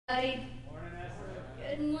Morning,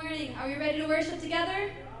 Esther. Good morning. Are we ready to worship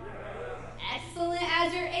together? Excellent.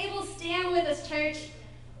 As you're able, stand with us, church.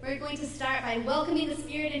 We're going to start by welcoming the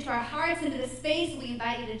Spirit into our hearts, into this space. We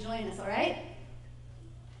invite you to join us, all right?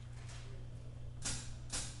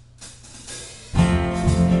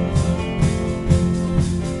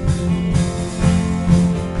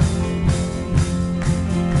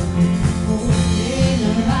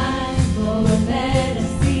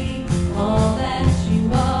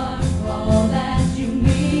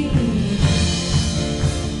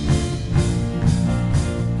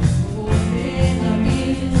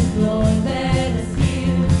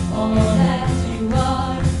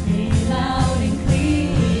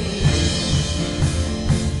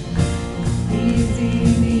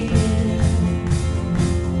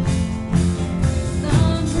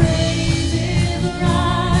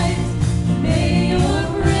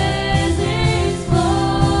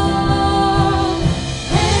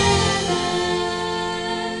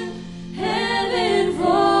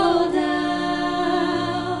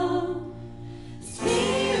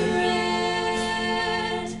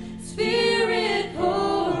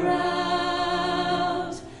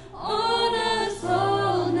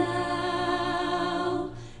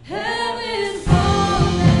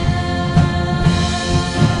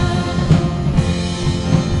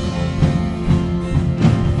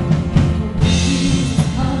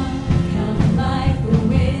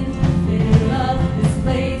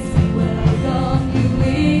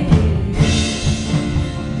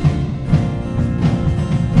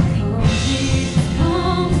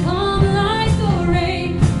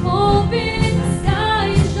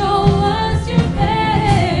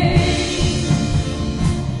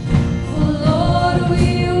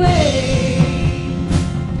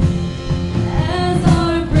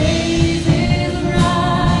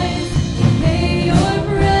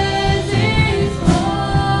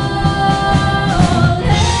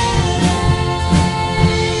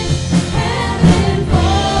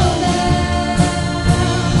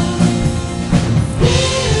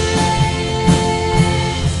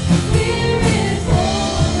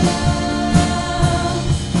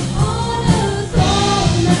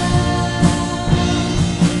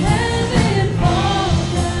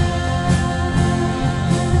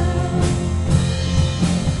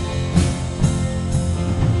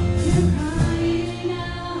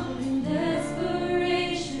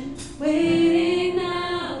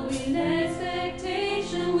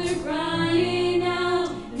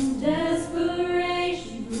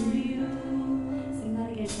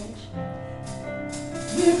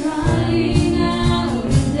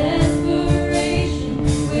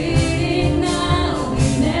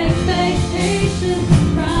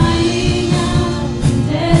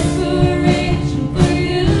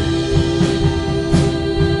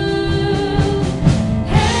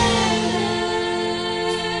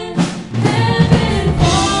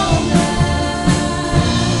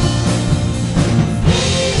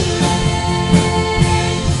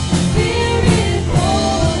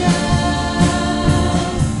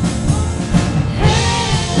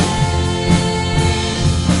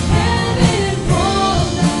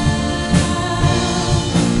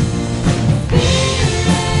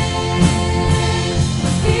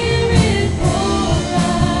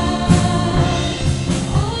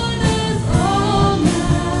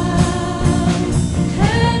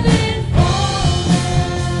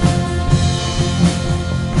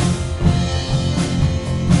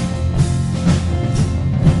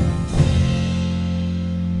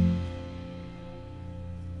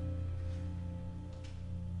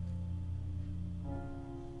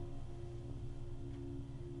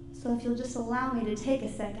 So if you'll just allow me to take a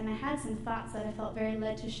second, I had some thoughts that I felt very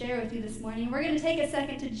led to share with you this morning. We're going to take a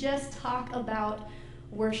second to just talk about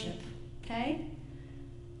worship, okay?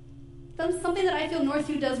 Something that I feel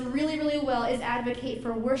Northview does really, really well is advocate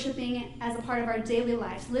for worshiping as a part of our daily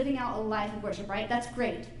lives, living out a life of worship, right? That's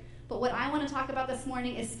great. But what I want to talk about this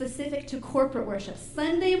morning is specific to corporate worship.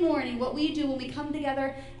 Sunday morning, what we do when we come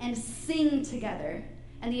together and sing together,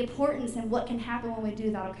 and the importance and what can happen when we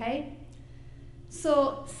do that, okay?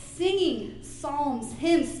 So singing psalms,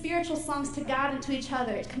 hymns, spiritual songs to God and to each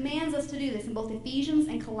other, it commands us to do this in both Ephesians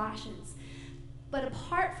and Colossians. But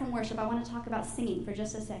apart from worship, I want to talk about singing for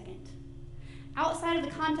just a second. Outside of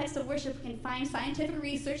the context of worship, we can find scientific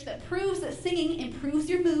research that proves that singing improves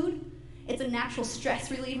your mood. It's a natural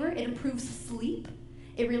stress reliever. It improves sleep.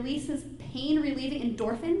 It releases pain-relieving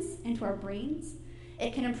endorphins into our brains.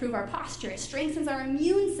 It can improve our posture. It strengthens our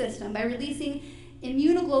immune system by releasing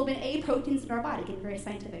immunoglobulin A proteins in our body. Getting very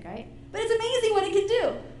scientific, right? But it's amazing what it can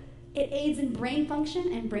do. It aids in brain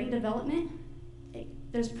function and brain development. It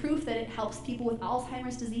There's proof that it helps people with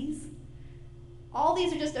Alzheimer's disease. All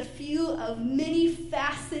these are just a few of many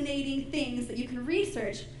fascinating things that you can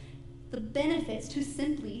research the benefits to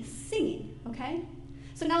simply singing, okay?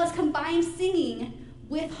 So now let's combine singing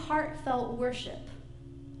with heartfelt worship.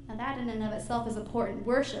 Now that in and of itself is important.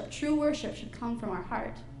 Worship, true worship, should come from our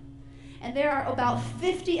heart. And there are about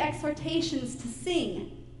 50 exhortations to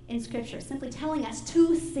sing in Scripture, simply telling us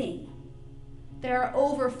to sing. There are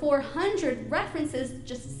over 400 references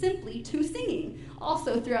just simply to singing,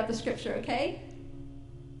 also throughout the Scripture, okay?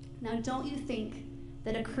 Now, don't you think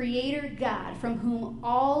that a creator God, from whom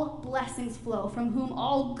all blessings flow, from whom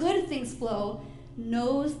all good things flow,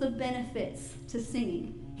 knows the benefits to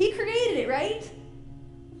singing? He created it, right?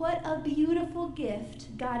 What a beautiful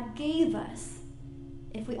gift God gave us.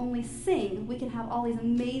 If we only sing, we can have all these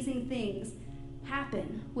amazing things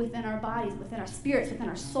happen within our bodies, within our spirits, within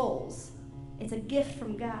our souls. It's a gift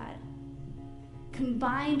from God.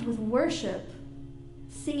 Combined with worship,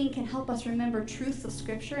 singing can help us remember truths of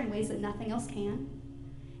Scripture in ways that nothing else can.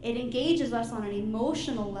 It engages us on an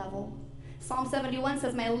emotional level. Psalm 71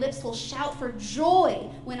 says, "My lips will shout for joy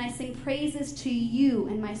when I sing praises to you,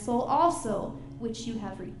 and my soul also, which you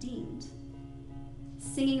have redeemed."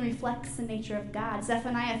 Singing reflects the nature of God.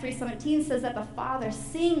 Zephaniah 3:17 says that the Father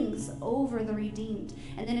sings over the redeemed.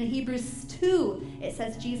 And then in Hebrews 2, it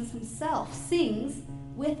says Jesus himself sings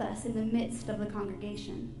with us in the midst of the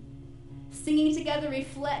congregation. Singing together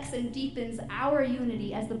reflects and deepens our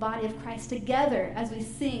unity as the body of Christ together as we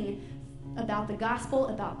sing about the gospel,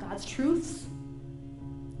 about God's truths.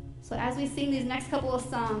 So as we sing these next couple of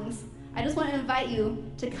songs, I just want to invite you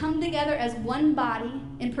to come together as one body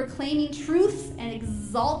in proclaiming truths and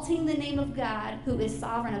exalting the name of God, who is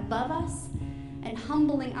sovereign above us, and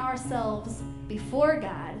humbling ourselves before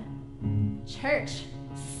God. Church,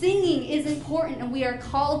 singing is important, and we are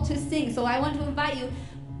called to sing. So I want to invite you,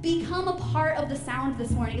 become a part of the sound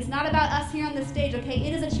this morning. It's not about us here on the stage, okay?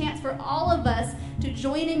 It is a chance for all of us to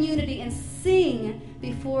join in unity and sing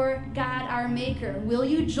before God, our Maker. Will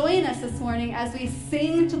you join us this morning as we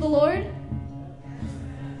sing to the Lord?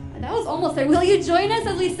 That was almost there. Will you join us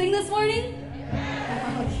as we sing this morning?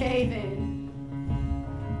 Okay, then.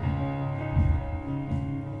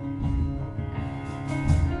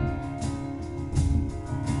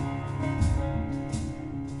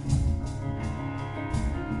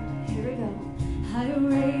 I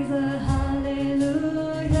raise a hallelujah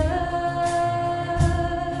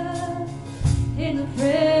in the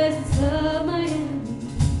presence of my enemy.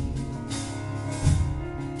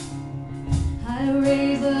 I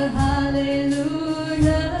raise a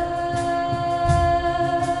hallelujah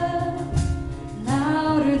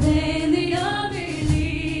louder than the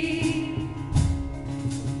unbelief.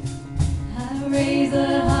 I raise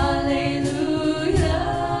a hallelujah.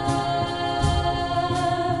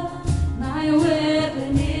 My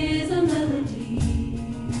weapon is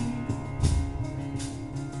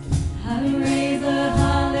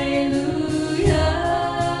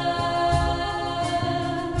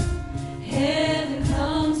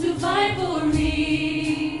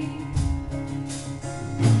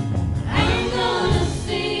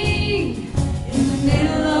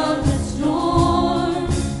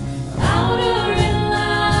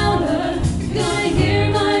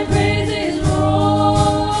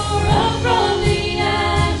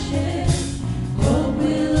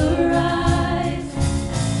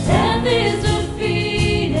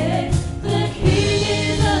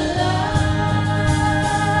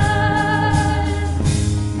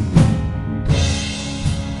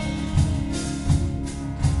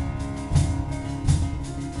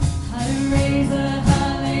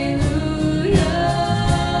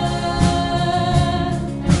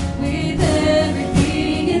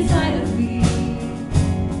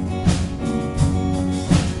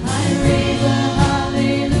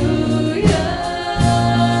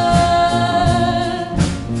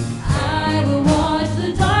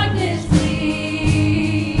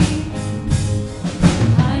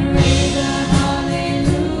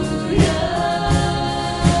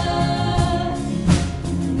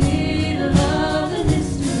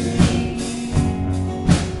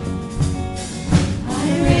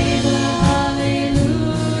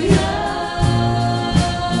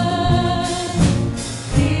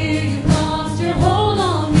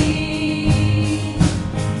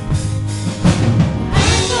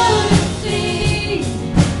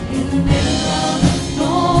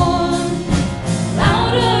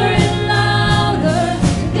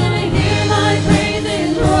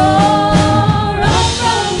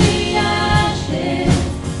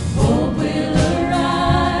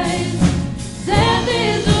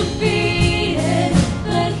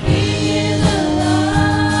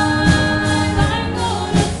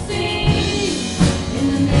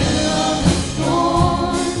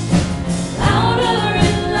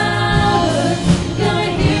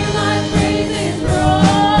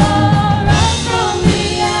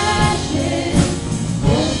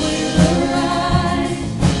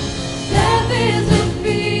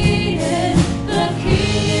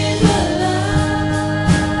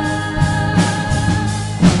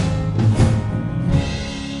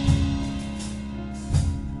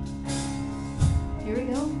Here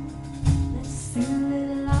we go. Let's sing a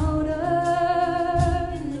little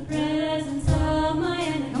louder in the presence of my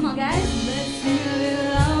enemy. Come on, guys. Let's sing a little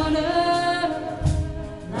louder,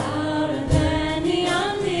 louder than the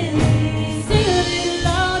unbelief. Sing a little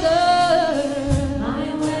louder. My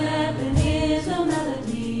weapon is a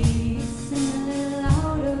melody. Sing a little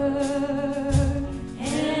louder.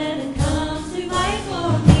 Heaven comes to fight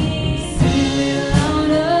for me. Sing a little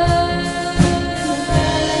louder in the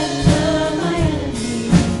presence of my enemy.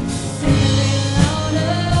 Sing a little louder.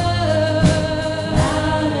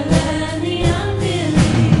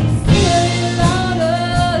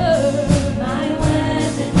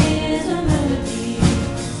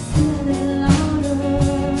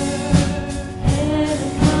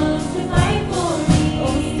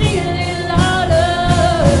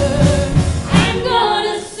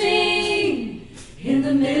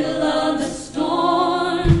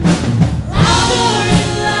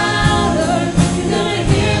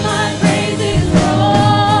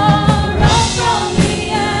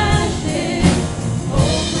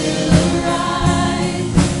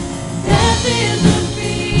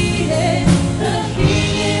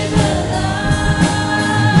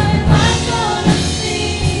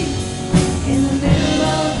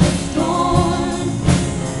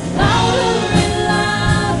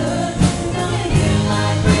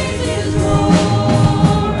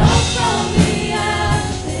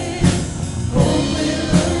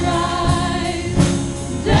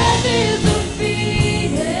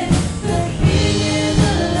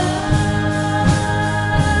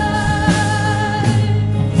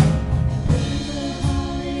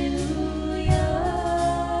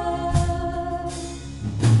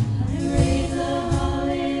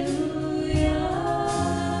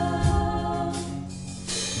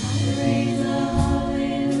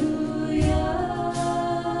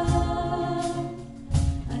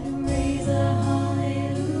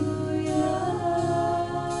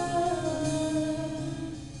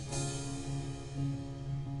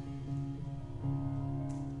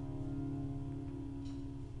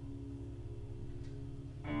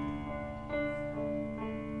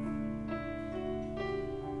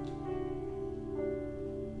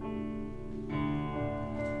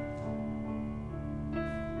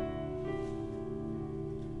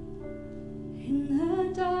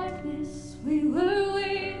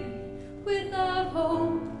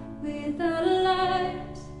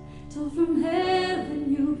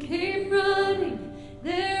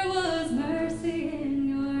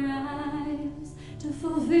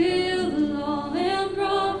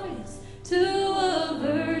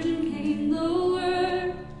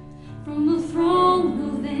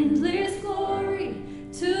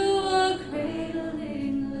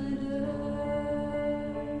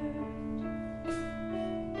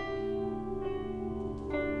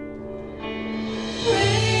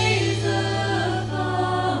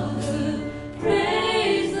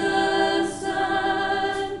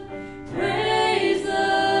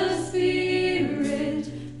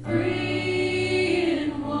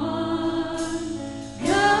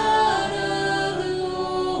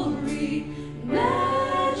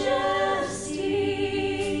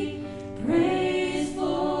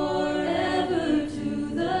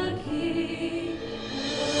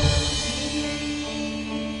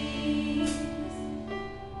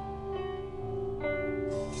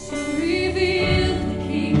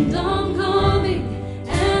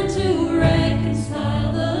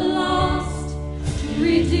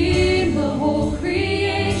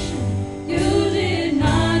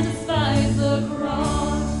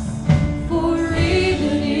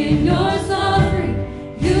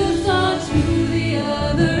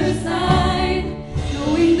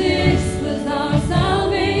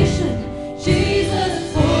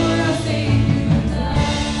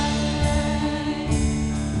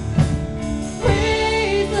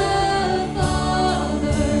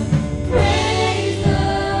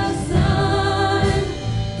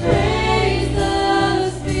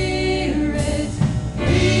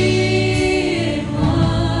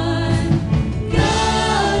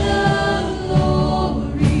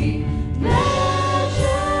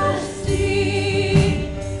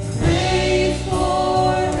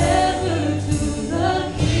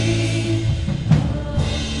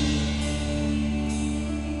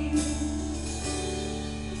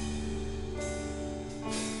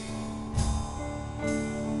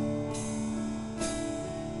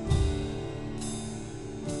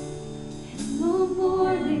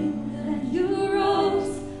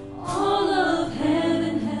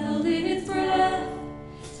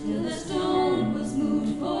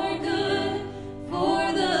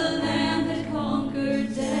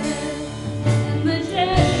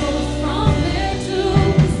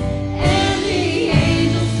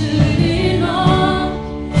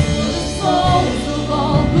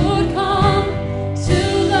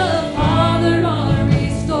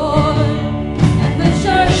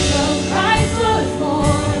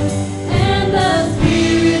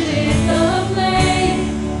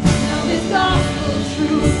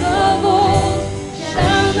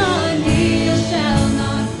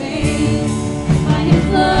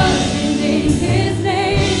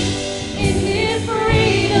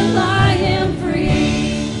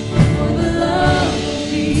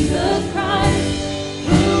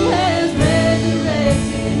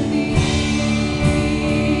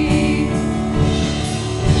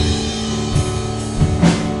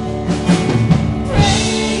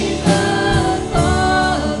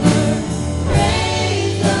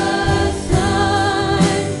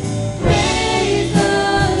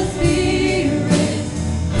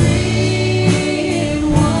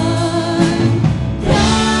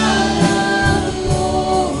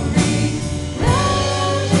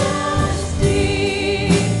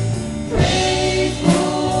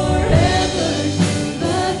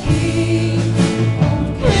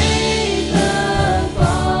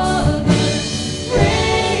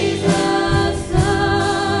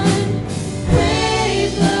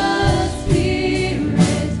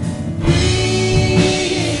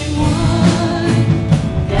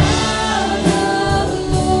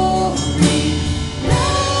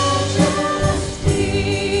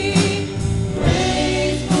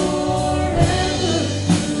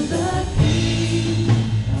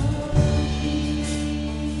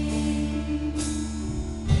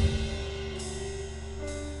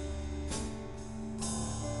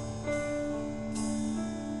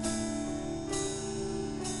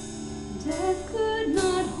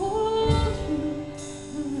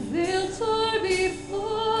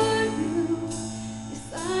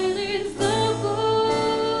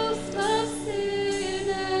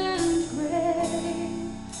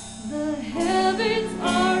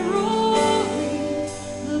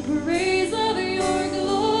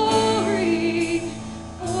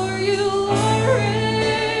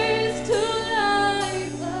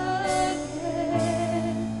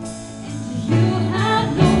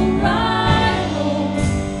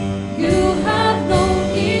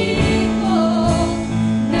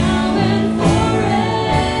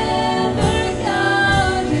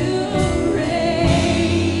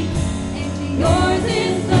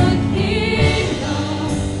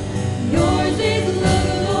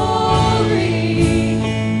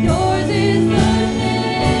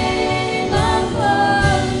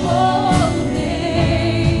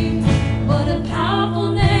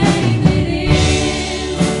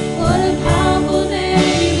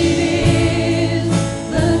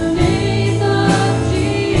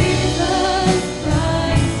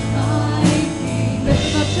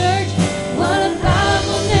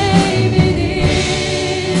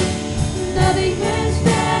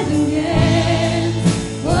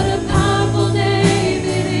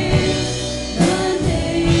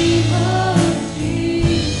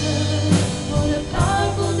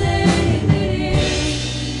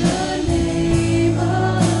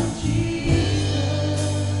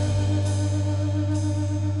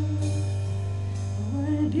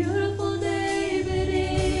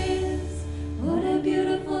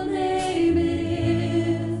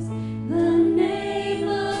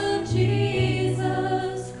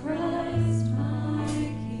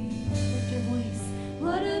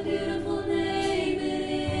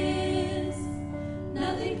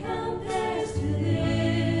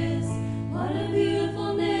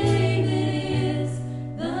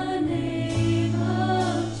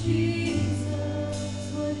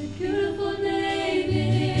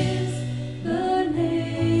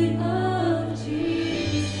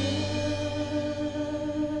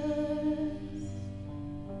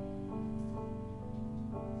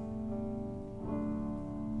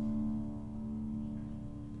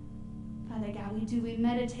 do, we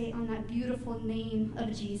meditate on that beautiful name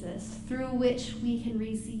of Jesus, through which we can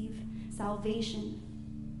receive salvation.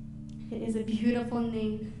 It is a beautiful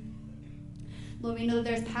name. Lord, we know that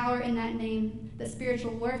there's power in that name. The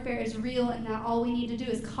spiritual warfare is real, and that all we need to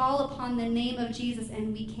do is call upon the name of Jesus,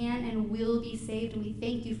 and we can and will be saved, and we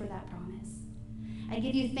thank you for that promise. I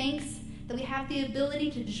give you thanks that we have the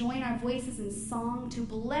ability to join our voices in song, to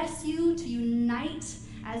bless you, to unite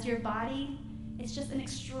as your body. It's just an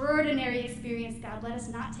extraordinary experience, God. Let us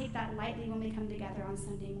not take that lightly when we come together on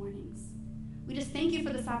Sunday mornings. We just thank you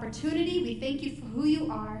for this opportunity. We thank you for who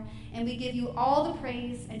you are, and we give you all the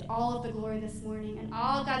praise and all of the glory this morning. And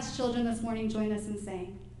all God's children this morning join us in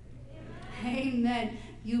saying, Amen.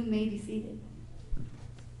 You may be seated.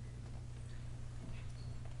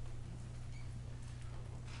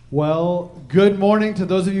 Well, good morning to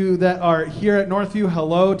those of you that are here at Northview.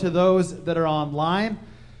 Hello to those that are online.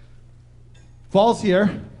 Fall's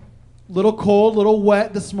here. Little cold, little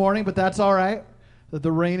wet this morning, but that's all right. That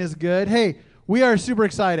the rain is good. Hey, we are super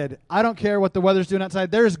excited. I don't care what the weather's doing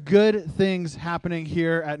outside. There's good things happening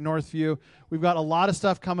here at Northview. We've got a lot of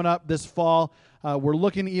stuff coming up this fall. We're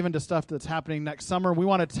looking even to stuff that's happening next summer. We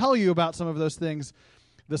want to tell you about some of those things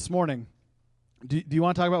this morning. Do you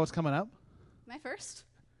want to talk about what's coming up? Am I first?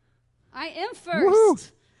 I am first. Woo-hoo.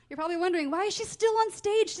 You're probably wondering, why is she still on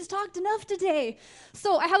stage? She's talked enough today.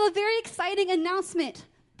 So I have a very exciting announcement.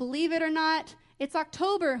 Believe it or not, it's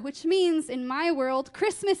October, which means in my world,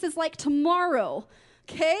 Christmas is like tomorrow.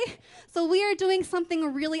 Okay? So we are doing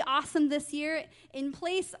something really awesome this year. In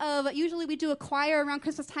place of, usually we do a choir around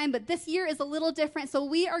Christmas time, but this year is a little different. So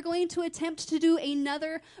we are going to attempt to do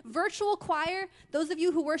another virtual choir. Those of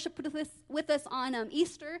you who worshiped with us on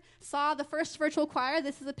Easter saw the first virtual choir.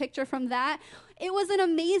 This is a picture from that. It was an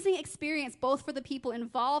amazing experience, both for the people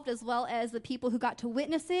involved as well as the people who got to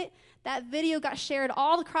witness it. That video got shared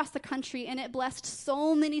all across the country, and it blessed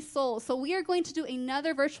so many souls. So we are going to do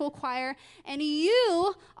another virtual choir, and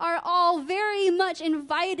you are all very much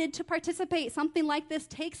invited to participate. Something like this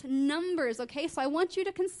takes numbers, okay? So I want you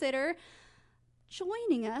to consider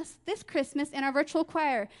joining us this Christmas in our virtual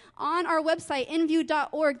choir. On our website,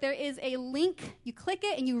 inview.org, there is a link. You click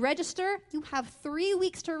it and you register. You have 3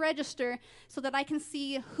 weeks to register so that I can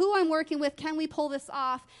see who I'm working with. Can we pull this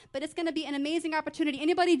off? But it's going to be an amazing opportunity.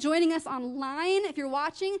 Anybody joining us online, if you're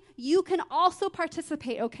watching, you can also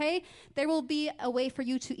participate, okay? There will be a way for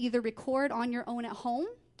you to either record on your own at home.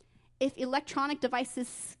 If electronic devices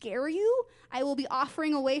scare you, I will be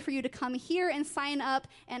offering a way for you to come here and sign up,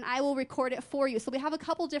 and I will record it for you. So we have a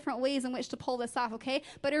couple different ways in which to pull this off, okay?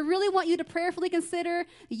 But I really want you to prayerfully consider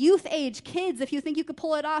youth age, kids, if you think you could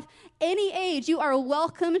pull it off. Any age, you are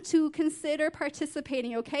welcome to consider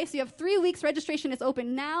participating, okay? So you have 3 weeks. Registration is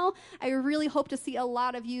open now. I really hope to see a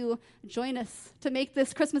lot of you join us to make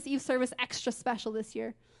this Christmas Eve service extra special this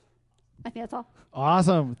year. I think that's all.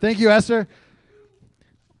 Awesome. Thank you, Esther.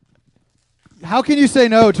 How can you say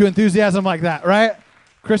no to enthusiasm like that, right?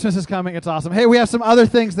 Christmas is coming. It's awesome. Hey, we have some other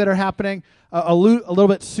things that are happening a little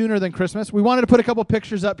bit sooner than Christmas. We wanted to put a couple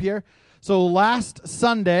pictures up here. So last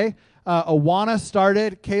Sunday, Awana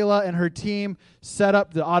started. Kayla and her team set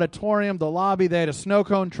up the auditorium, the lobby. They had a snow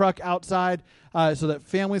cone truck outside so that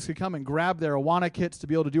families could come and grab their Awana kits to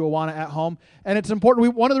be able to do Awana at home. And it's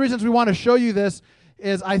important. One of the reasons we want to show you this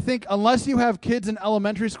is I think unless you have kids in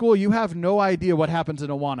elementary school, you have no idea what happens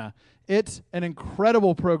in Awana. It's an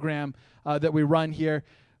incredible program that we run here.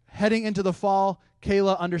 Heading into the fall,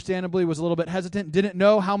 Kayla understandably was a little bit hesitant, didn't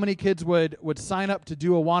know how many kids would sign up to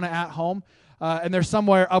do Awana at home. And there's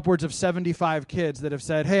somewhere upwards of 75 kids that have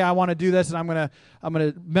said, hey, I want to do this, and I'm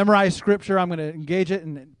gonna memorize scripture, I'm going to engage it.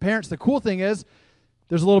 And parents, the cool thing is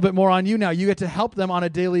there's a little bit more on you now. You get to help them on a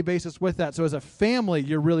daily basis with that. So as a family,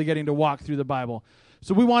 you're really getting to walk through the Bible.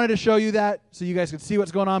 So we wanted to show you that so you guys could see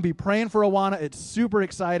what's going on. Be praying for Awana. It's super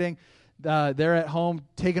exciting. They're at home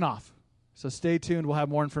taking off. So stay tuned. We'll have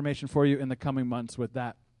more information for you in the coming months with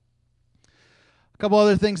that. A couple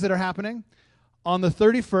other things that are happening. On the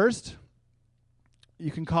 31st, you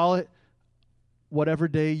can call it whatever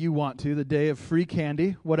day you want to, the day of free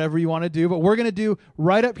candy, whatever you want to do. But we're going to do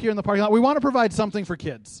right up here in the parking lot. We want to provide something for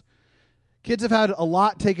kids. Kids have had a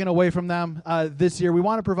lot taken away from them this year. We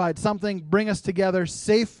want to provide something, bring us together,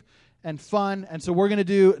 safe and fun. And so we're going to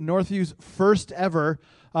do Northview's first ever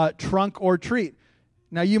trunk or treat.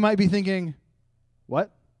 Now, you might be thinking, what?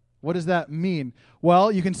 What does that mean?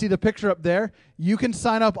 Well, you can see the picture up there. You can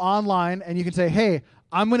sign up online, and you can say, hey,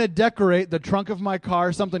 I'm going to decorate the trunk of my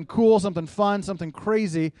car, something cool, something fun, something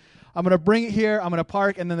crazy. I'm going to bring it here. I'm going to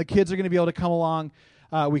park, and then the kids are going to be able to come along.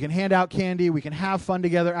 We can hand out candy. We can have fun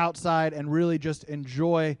together outside and really just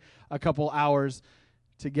enjoy a couple hours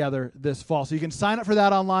together this fall. So you can sign up for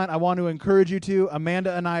that online. I want to encourage you to.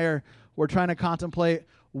 Amanda and I we're trying to contemplate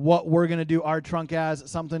what we're going to do our trunk as.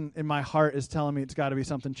 Something in my heart is telling me it's got to be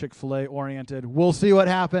something Chick-fil-A oriented. We'll see what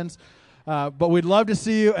happens. But we'd love to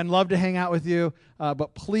see you and love to hang out with you.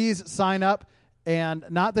 But please sign up. And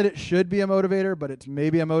not that it should be a motivator, but it's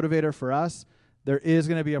maybe a motivator for us. There is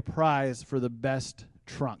going to be a prize for the best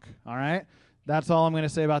trunk. All right? That's all I'm going to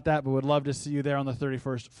say about that, but would love to see you there on the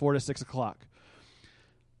 31st, 4 to 6 o'clock.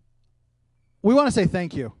 We want to say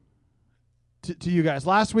thank you to you guys.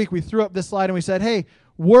 Last week, we threw up this slide and we said, hey,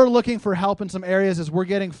 we're looking for help in some areas as we're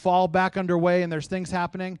getting fall back underway and there's things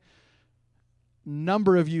happening.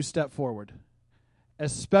 Number of you stepped forward,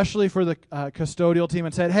 especially for the custodial team,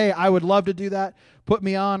 and said, hey, I would love to do that. Put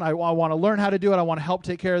me on. I want to learn how to do it. I want to help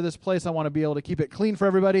take care of this place. I want to be able to keep it clean for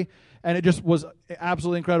everybody. And it just was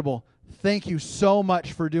absolutely incredible. Thank you so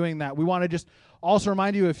much for doing that. We want to just also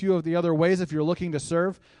remind you a few of the other ways if you're looking to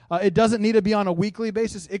serve. It doesn't need to be on a weekly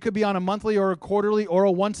basis. It could be on a monthly or a quarterly or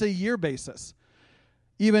a once-a-year basis.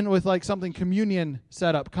 Even with like something communion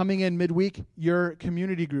set up, coming in midweek, your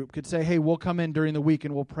community group could say, hey, we'll come in during the week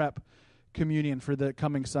and we'll prep communion for the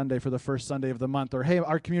coming Sunday, for the first Sunday of the month. Or, hey,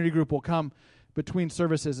 our community group will come between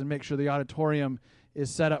services and make sure the auditorium is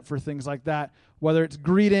set up for things like that. Whether it's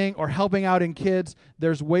greeting or helping out in kids,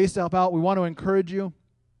 there's ways to help out. We want to encourage you.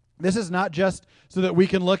 This is not just so that we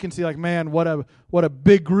can look and see like, man, what a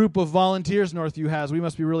big group of volunteers Northview has. We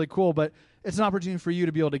must be really cool. But it's an opportunity for you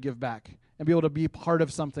to be able to give back and be able to be part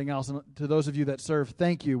of something else. And to those of you that serve,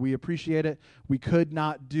 thank you. We appreciate it. We could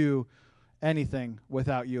not do anything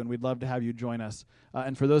without you, and we'd love to have you join us.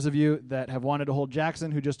 And for those of you that have wanted to hold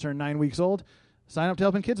Jackson, who just turned 9 weeks old, sign up to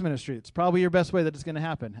Help in Kids Ministry. It's probably your best way that it's going to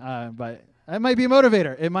happen. But it might be a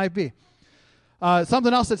motivator. It might be.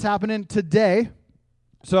 Something else that's happening today.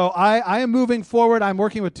 So I am moving forward. I'm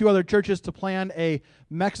working with 2 other churches to plan a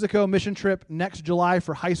Mexico mission trip next July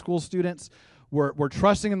for high school students. We're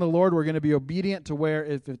trusting in the Lord. We're going to be obedient to where,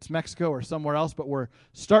 if it's Mexico or somewhere else, but we're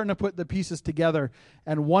starting to put the pieces together.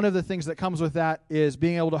 And one of the things that comes with that is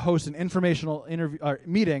being able to host an informational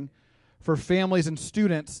meeting for families and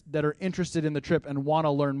students that are interested in the trip and want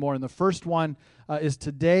to learn more. And the first one is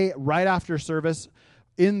today, right after service,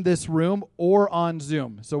 in this room or on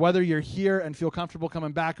Zoom. So whether you're here and feel comfortable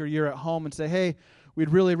coming back, or you're at home and say, hey, we'd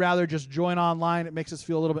really rather just join online. It makes us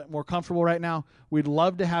feel a little bit more comfortable right now. We'd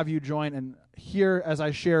love to have you join and hear as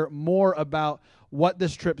I share more about what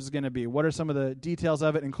this trip is going to be. What are some of the details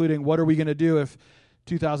of it, including what are we going to do if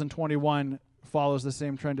 2021 follows the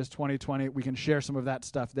same trend as 2020. We can share some of that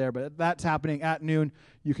stuff there. But that's happening at noon.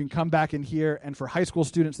 You can come back in here. And for high school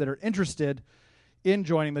students that are interested in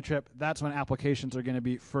joining the trip, that's when applications are going to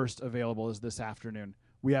be first available, is this afternoon.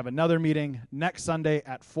 We have another meeting next Sunday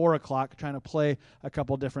at 4 o'clock, trying to play a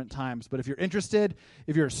couple different times. But if you're interested,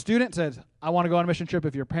 if you're a student says, I want to go on a mission trip,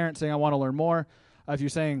 if you're a parent saying, I want to learn more, if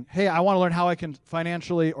you're saying, hey, I want to learn how I can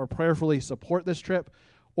financially or prayerfully support this trip,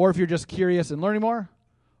 or if you're just curious and learning more,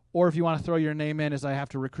 or if you want to throw your name in as I have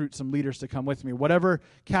to recruit some leaders to come with me. Whatever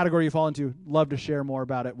category you fall into, love to share more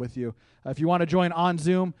about it with you. If you want to join on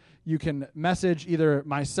Zoom, you can message either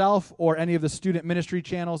myself or any of the student ministry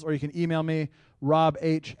channels, or you can email me,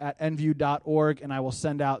 robh@nview.org, and I will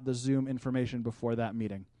send out the Zoom information before that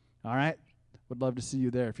meeting. All right? Would love to see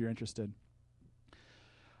you there if you're interested.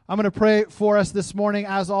 I'm going to pray for us this morning.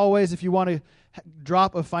 As always, if you want to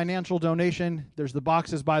drop a financial donation, there's the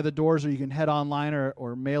boxes by the doors, or you can head online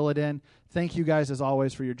or mail it in. Thank you guys, as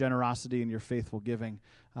always, for your generosity and your faithful giving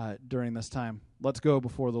during this time. Let's go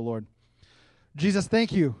before the Lord. Jesus,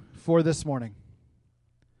 thank you for this morning.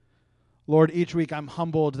 Lord, each week I'm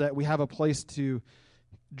humbled that we have a place to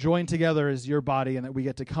join together as your body, and that we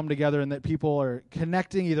get to come together, and that people are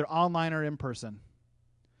connecting either online or in person.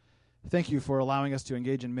 Thank you for allowing us to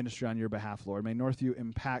engage in ministry on your behalf, Lord. May Northview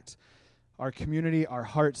impact our community, our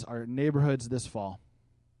hearts, our neighborhoods this fall.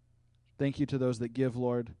 Thank you to those that give,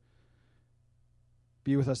 Lord.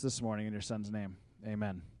 Be with us this morning in your son's name.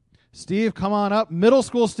 Amen. Steve, come on up. Middle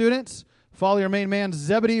school students, follow your main man,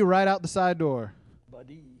 Zebedee, right out the side door.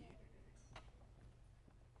 Buddy.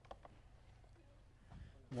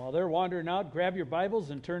 While they're wandering out, grab your Bibles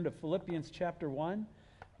and turn to Philippians chapter 1.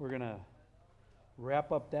 We're going to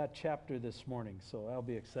wrap up that chapter this morning, so that'll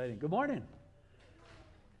be exciting. Good morning.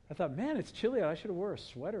 I thought, man, it's chilly out. I should have wore a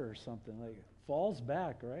sweater or something. Like, fall's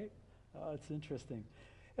back, right? Oh, it's interesting.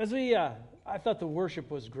 As we, I thought the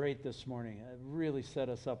worship was great this morning. It really set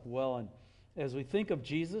us up well. And as we think of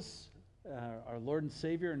Jesus, our Lord and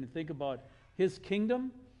Savior, and think about His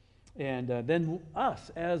kingdom, and then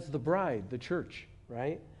us as the bride, the church,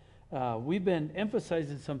 right? We've been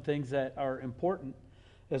emphasizing some things that are important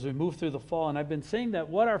as we move through the fall. And I've been saying that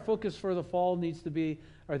what our focus for the fall needs to be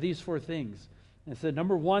are these four things. And I said,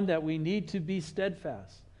 number one, that we need to be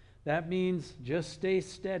steadfast. That means just stay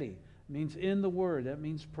steady. It means in the Word. That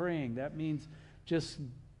means praying. That means just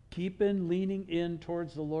keeping leaning in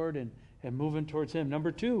towards the Lord and moving towards Him.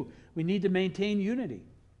 Number two, we need to maintain unity.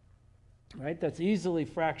 Right? That's easily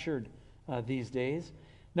fractured these days.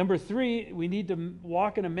 Number three, we need to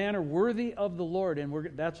walk in a manner worthy of the Lord,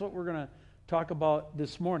 and that's what we're going to talk about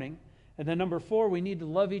this morning. And then number four, we need to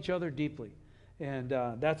love each other deeply, and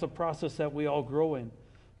that's a process that we all grow in.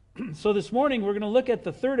 So this morning, we're going to look at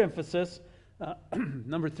the third emphasis,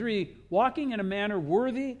 number three, walking in a manner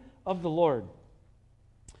worthy of the Lord.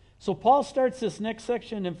 So Paul starts this next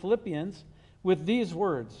section in Philippians with these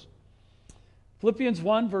words. Philippians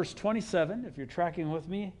 1, verse 27, if you're tracking with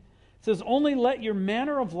me, it says, "Only let your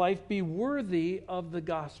manner of life be worthy of the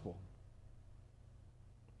gospel."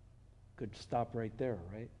 Could stop right there,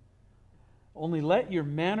 right? Only let your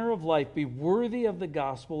manner of life be worthy of the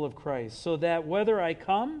gospel of Christ, so that whether I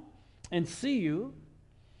come and see you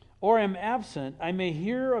or am absent, I may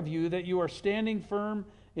hear of you that you are standing firm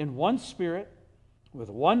in one spirit, with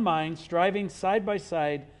one mind, striving side by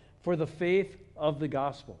side for the faith of the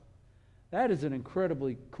gospel. That is an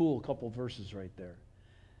incredibly cool couple verses right there.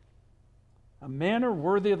 A manner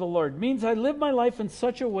worthy of the Lord means I live my life in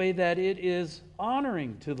such a way that it is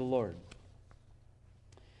honoring to the Lord.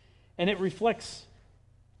 And it reflects,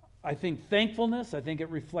 I think, thankfulness. I think it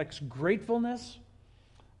reflects gratefulness,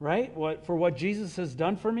 right? For what Jesus has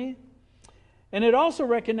done for me. And it also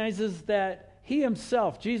recognizes that He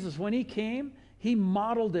Himself, Jesus, when He came, He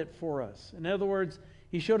modeled it for us. In other words,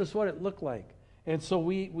 He showed us what it looked like. And so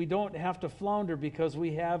we don't have to flounder because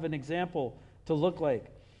we have an example to look like.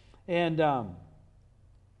 And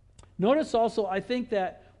notice also, I think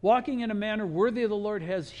that walking in a manner worthy of the Lord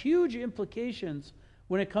has huge implications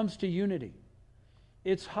when it comes to unity.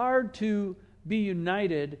 It's hard to be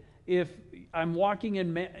united if I'm walking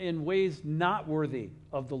in ways not worthy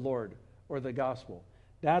of the Lord or the gospel.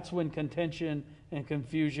 That's when contention and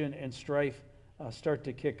confusion and strife start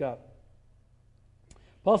to kick up.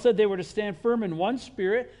 Paul said they were to stand firm in one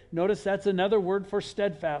spirit. Notice that's another word for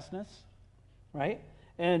steadfastness, right?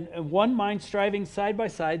 And one mind striving side by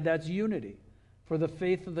side, that's unity for the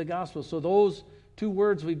faith of the gospel. So those two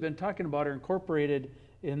words we've been talking about are incorporated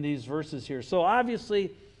in these verses here. So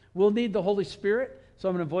obviously, we'll need the Holy Spirit. So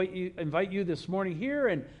I'm going to invite you this morning here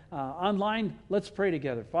and online. Let's pray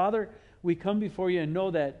together. Father, we come before you and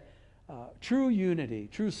know that true unity,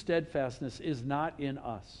 true steadfastness is not in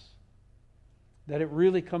us. That it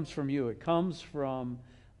really comes from you. It comes from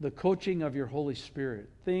the coaching of your Holy Spirit.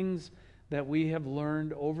 Things that we have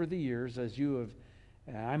learned over the years as you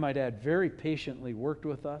have, I might add, very patiently worked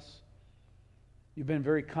with us. You've been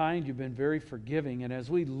very kind. You've been very forgiving. And as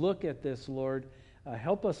we look at this, Lord,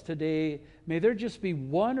 help us today. May there just be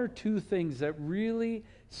one or two things that really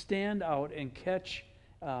stand out and catch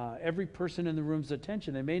every person in the room's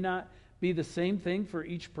attention. They may not be the same thing for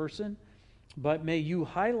each person, but may you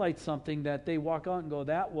highlight something that they walk out and go,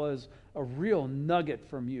 that was a real nugget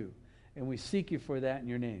from you. And we seek you for that in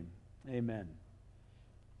your name. Amen.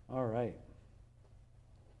 All right.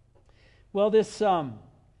 Well,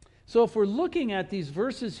 so if we're looking at these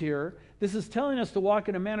verses here, this is telling us to walk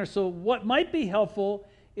in a manner. So what might be helpful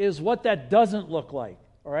is what that doesn't look like.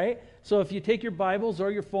 All right? So if you take your Bibles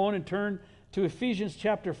or your phone and turn to Ephesians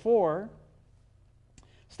chapter 4,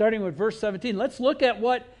 starting with verse 17, let's look at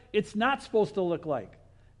what it's not supposed to look like.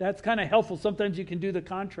 That's kind of helpful. Sometimes you can do the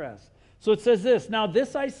contrast. So it says this, "Now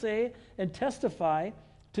this I say and testify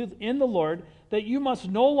in the Lord, that you must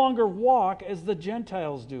no longer walk as the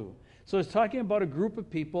Gentiles do." So it's talking about a group of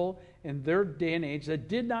people in their day and age that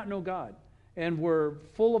did not know God and were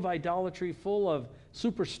full of idolatry, full of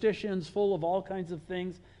superstitions, full of all kinds of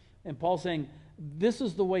things. And Paul's saying, this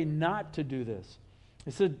is the way not to do this.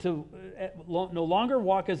 He said to no longer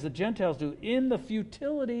walk as the Gentiles do in the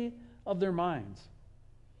futility of their minds.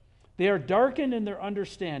 They are darkened in their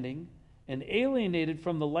understanding and alienated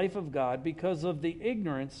from the life of God because of the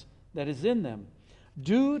ignorance that is in them,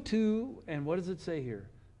 due to, and what does it say here?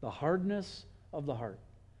 The hardness of the heart.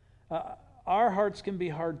 Our hearts can be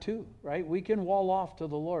hard too, right? We can wall off to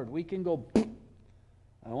the Lord. We can go,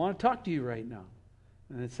 I want to talk to you right now.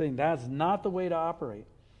 And it's saying that's not the way to operate.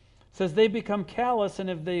 It says they become callous, and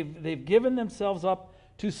if they've given themselves up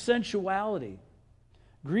to sensuality,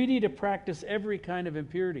 greedy to practice every kind of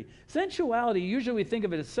impurity. Sensuality, usually we think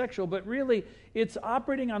of it as sexual, but really it's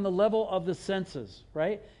operating on the level of the senses,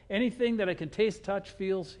 right? Anything that I can taste, touch,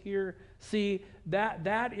 feel, hear, see,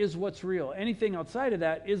 that is what's real. Anything outside of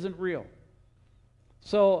that isn't real.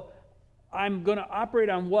 So I'm going to operate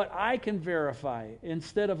on what I can verify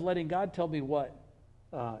instead of letting God tell me what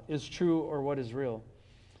is true or what is real.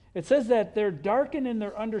 It says that they're darkened in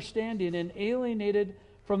their understanding and alienated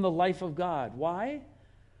from the life of God. Why?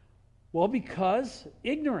 Well, because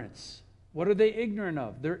ignorance. What are they ignorant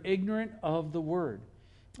of? They're ignorant of the Word.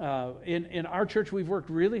 In our church, we've worked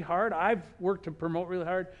really hard. I've worked to promote really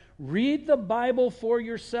hard. Read the Bible for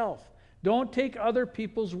yourself. Don't take other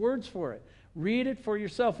people's words for it. Read it for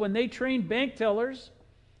yourself. When they train bank tellers,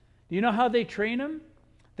 do you know how they train them?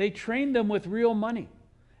 They train them with real money.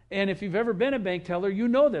 And if you've ever been a bank teller, you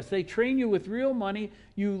know this. They train you with real money.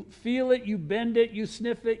 You feel it, you bend it, you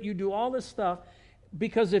sniff it, you do all this stuff.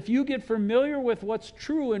 Because if you get familiar with what's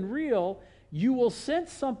true and real, you will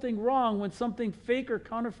sense something wrong when something fake or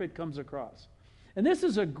counterfeit comes across. And this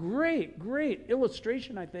is a great, great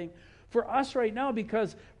illustration, I think, for us right now,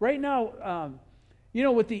 because right now,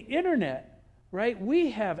 with the internet, right,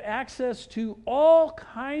 we have access to all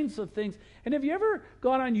kinds of things. And have you ever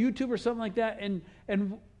gone on YouTube or something like that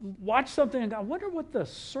and watched something and I wonder what the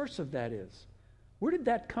source of that is? Where did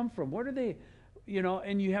that come from? What are they,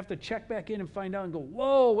 and you have to check back in and find out and go,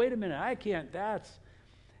 whoa, wait a minute, I can't,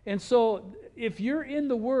 And so if you're in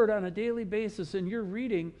the Word on a daily basis and you're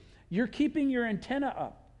reading, you're keeping your antenna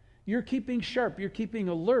up. You're keeping sharp. You're keeping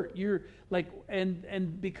alert. You're like,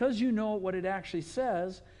 and because you know what it actually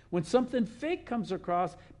says, when something fake comes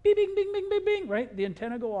across, bing, bing, bing, bing, bing, bing, right? The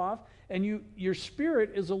antenna go off, and your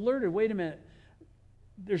spirit is alerted. Wait a minute.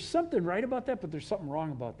 There's something right about that, but there's something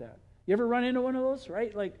wrong about that. You ever run into one of those,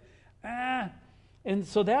 right? Like, And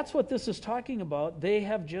so that's what this is talking about. They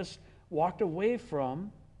have just walked away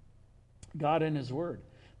from God and His Word.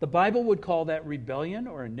 The Bible would call that rebellion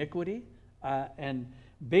or iniquity. And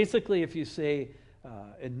basically, if you say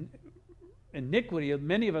iniquity,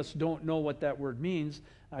 many of us don't know what that word means.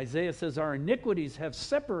 Isaiah says, our iniquities have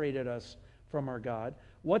separated us from our God.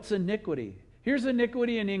 What's iniquity? Here's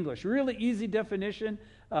iniquity in English. Really easy definition.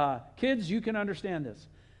 Kids, you can understand this.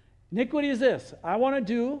 Iniquity is this. I want to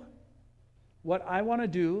do what I want to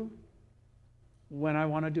do when I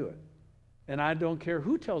want to do it. And I don't care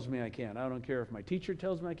who tells me I can't. I don't care if my teacher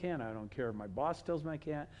tells me I can't. I don't care if my boss tells me I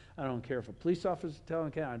can't. I don't care if a police officer tells me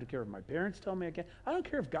I can't. I don't care if my parents tell me I can't. I don't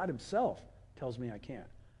care if God Himself tells me I can't.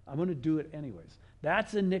 I'm going to do it anyways.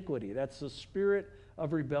 That's iniquity. That's the spirit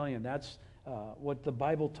of rebellion. That's what the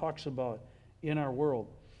Bible talks about in our world.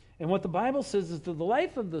 And what the Bible says is that the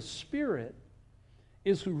life of the Spirit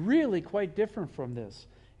is really quite different from this.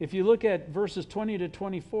 If you look at verses 20 to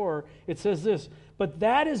 24, it says this, but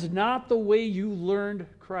that is not the way you learned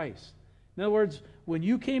Christ. In other words, when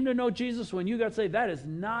you came to know Jesus, when you got saved, that is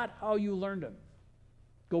not how you learned Him.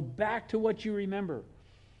 Go back to what you remember.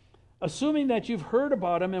 Assuming that you've heard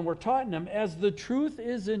about Him and were taught in Him, as the truth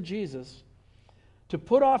is in Jesus, to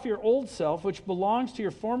put off your old self, which belongs to your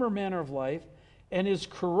former manner of life, and is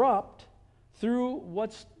corrupt through,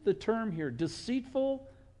 what's the term here? Deceitful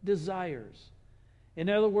desires. In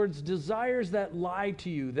other words, desires that lie to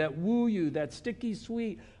you, that woo you, that sticky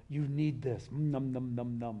sweet. You need this. Num, num,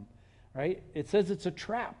 num, num. Right? It says it's a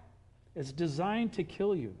trap. It's designed to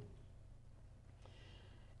kill you.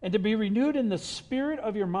 And to be renewed in the spirit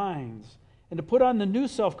of your minds, and to put on the new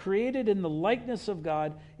self created in the likeness of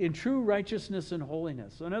God in true righteousness and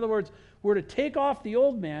holiness. So in other words, we're to take off the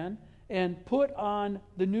old man and put on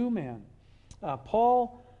the new man.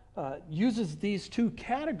 Paul uses these two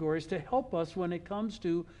categories to help us when it comes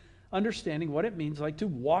to understanding what it means like to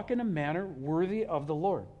walk in a manner worthy of the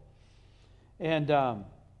Lord. And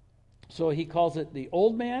so he calls it the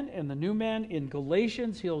old man and the new man. In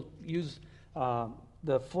Galatians, he'll use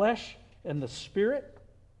the flesh and the spirit.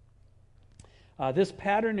 This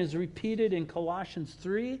pattern is repeated in Colossians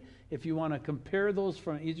 3. If you want to compare those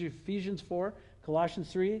from Ephesians 4,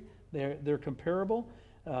 Colossians 3, they're comparable.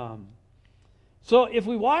 So if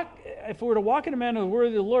we were to walk in a manner worthy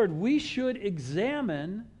of the Lord, we should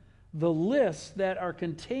examine the lists that are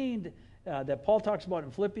contained, that Paul talks about in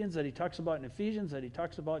Philippians, that he talks about in Ephesians, that he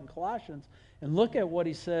talks about in Colossians, and look at what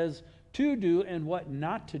he says to do and what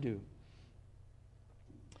not to do.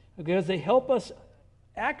 Because they help us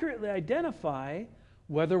accurately identify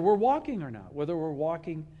whether we're walking or not, whether we're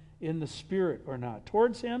walking in the Spirit or not,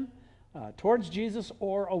 towards Him, towards Jesus,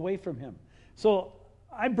 or away from Him. So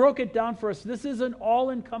I broke it down for us. This isn't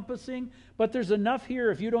all-encompassing, but there's enough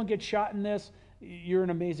here. If you don't get shot in this, you're an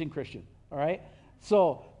amazing Christian, all right?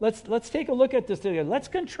 So let's take a look at this together. Let's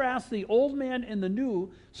contrast the old man and the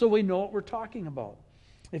new so we know what we're talking about.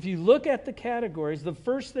 If you look at the categories, the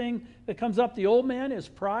first thing that comes up, the old man is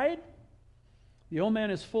pride. The old man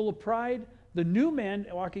is full of pride. The new man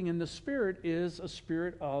walking in the Spirit is a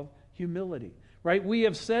spirit of humility. right? We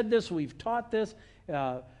have said this, we've taught this.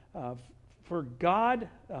 For God,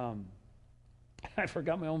 I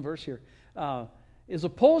forgot my own verse here, is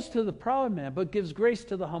opposed to the proud man, but gives grace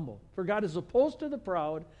to the humble. For God is opposed to the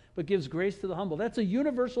proud, but gives grace to the humble. That's a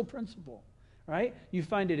universal principle, right? You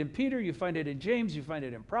find it in Peter, you find it in James, you find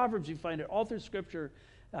it in Proverbs, you find it all through Scripture.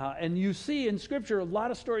 And you see in Scripture a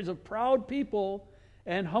lot of stories of proud people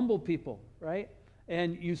and humble people, right?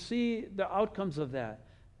 And you see the outcomes of that.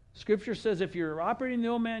 Scripture says if you're operating in the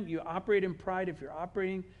old man, you operate in pride. If you're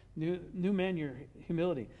operating new man, you're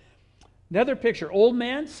humility. Another picture, old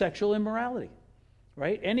man, sexual immorality,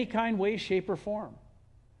 right? Any kind, way, shape, or form.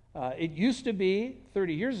 It used to be,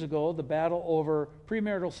 30 years ago, the battle over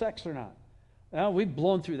premarital sex or not. Well, we've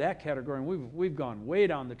blown through that category, and we've gone way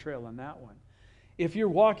down the trail on that one. If you're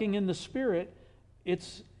walking in the Spirit,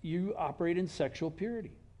 you operate in sexual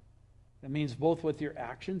purity. That means both with your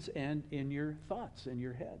actions and in your thoughts, in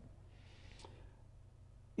your head.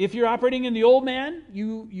 If you're operating in the old man,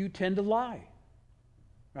 you tend to lie,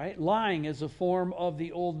 right? Lying is a form of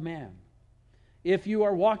the old man. If you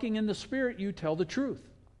are walking in the Spirit, you tell the truth,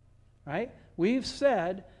 right? We've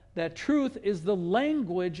said that truth is the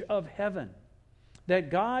language of heaven,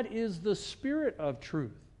 that God is the Spirit of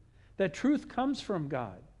truth, that truth comes from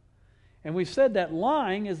God. And we've said that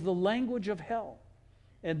lying is the language of hell.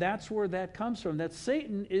 And that's where that comes from, that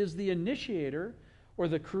Satan is the initiator or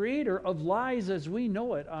the creator of lies as we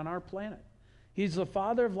know it on our planet. He's the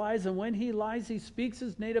father of lies, and when he lies, he speaks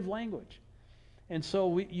his native language. And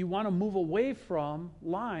so you want to move away from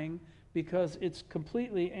lying because it's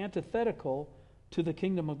completely antithetical to the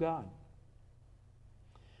kingdom of God.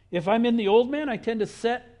 If I'm in the old man, I tend to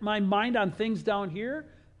set my mind on things down here.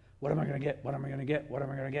 What am I going to get? What am I going to get? What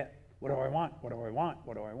am I going to get? What do I want? What do I want?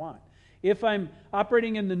 What do I want? If I'm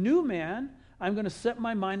operating in the new man, I'm going to set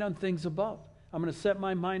my mind on things above. I'm going to set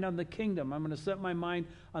my mind on the kingdom. I'm going to set my mind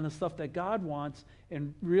on the stuff that God wants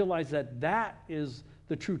and realize that that is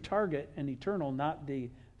the true target and eternal, not the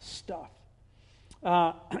stuff.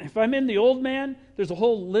 If I'm in the old man, there's a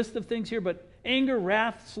whole list of things here, but anger,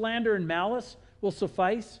 wrath, slander, and malice will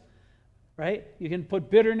suffice, right? You can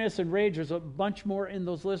put bitterness and rage. There's a bunch more in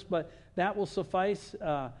those lists, but that will suffice,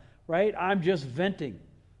 right? I'm just venting.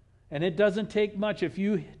 And it doesn't take much. If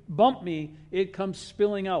you bump me, it comes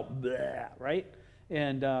spilling out, blah, right?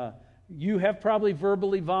 And you have probably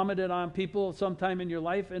verbally vomited on people sometime in your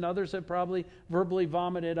life, and others have probably verbally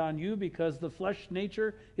vomited on you because the flesh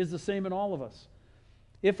nature is the same in all of us.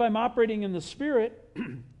 If I'm operating in the Spirit,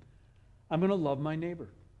 I'm going to love my neighbor.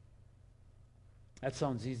 That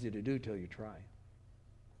sounds easy to do till you try.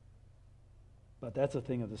 But that's a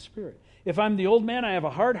thing of the Spirit. If I'm the old man, I have a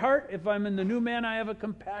hard heart. If I'm in the new man, I have a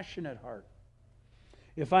compassionate heart.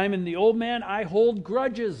 If I'm in the old man, I hold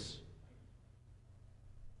grudges.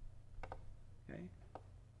 Okay?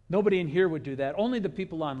 Nobody in here would do that. Only the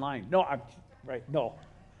people online. No.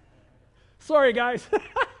 Sorry, guys.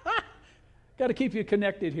 Got to keep you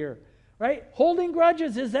connected here. Right? Holding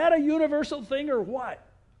grudges, is that a universal thing or what?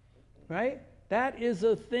 Right? That is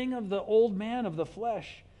a thing of the old man, of the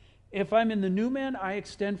flesh. If I'm in the new man, I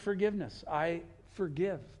extend forgiveness. I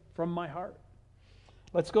forgive from my heart.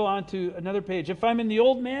 Let's go on to another page. If I'm in the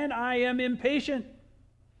old man, I am impatient.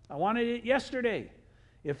 I wanted it yesterday.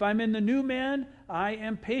 If I'm in the new man, I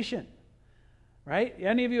am patient. Right?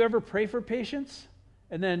 Any of you ever pray for patience?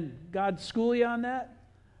 And then God school you on that?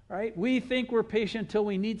 Right? We think we're patient till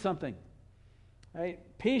we need something. Right?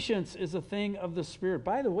 Patience is a thing of the Spirit.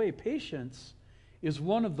 By the way, patience is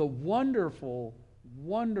one of the wonderful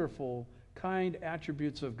kind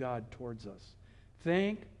attributes of God towards us.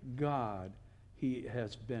 Thank God he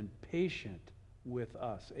has been patient with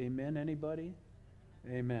us. Amen, anybody?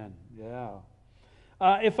 Amen. Yeah.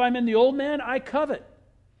 If I'm in the old man, I covet.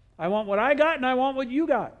 I want what I got and I want what you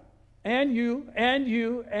got. And you, and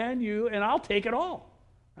you, and you, and I'll take it all.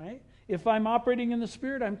 Right? If I'm operating in the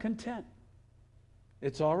Spirit, I'm content.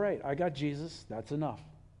 It's all right. I got Jesus. That's enough.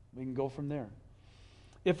 We can go from there.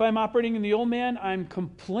 If I'm operating in the old man, I'm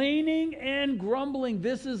complaining and grumbling.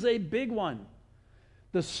 This is a big one.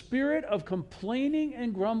 The spirit of complaining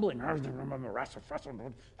and grumbling.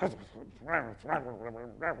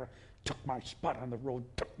 Took my spot on the road,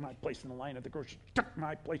 took my place in the line at the grocery, took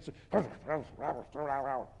my place.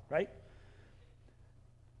 Right?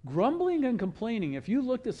 Grumbling and complaining, if you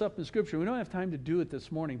look this up in Scripture, we don't have time to do it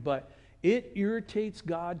this morning, but it irritates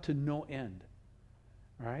God to no end.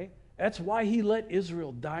 Right? That's why he let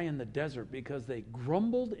Israel die in the desert, because they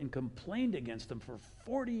grumbled and complained against him for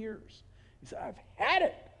 40 years. He said, I've had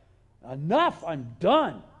it. Enough. I'm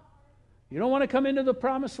done. You don't want to come into the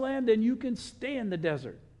promised land, then you can stay in the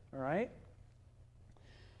desert. All right?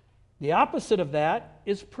 The opposite of that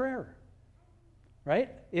is prayer. Right?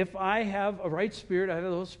 If I have a right spirit, I have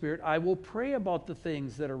the Holy Spirit, I will pray about the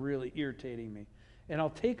things that are really irritating me, and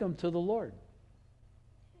I'll take them to the Lord.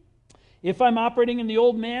 If I'm operating in the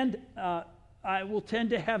old man, I will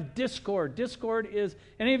tend to have discord. Discord is,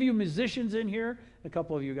 any of you musicians in here? A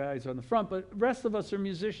couple of you guys on the front, but the rest of us are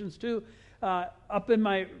musicians too. Up in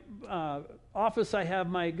my office, I have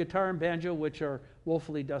my guitar and banjo, which are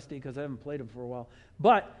woefully dusty because I haven't played them for a while.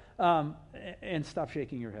 But, and stop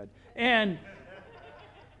shaking your head. And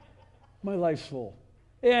my life's full.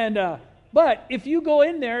 And but if you go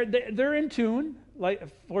in there, they're in tune, like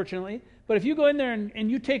fortunately. But if you go in there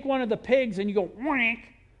and you take one of the pegs and you go whack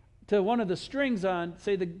to one of the strings on,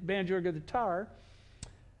 say, the banjo or the guitar,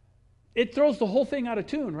 it throws the whole thing out of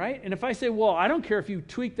tune, right? And if I say, well, I don't care if you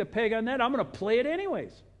tweak the peg on that, I'm going to play it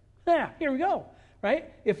anyways. Yeah, here we go,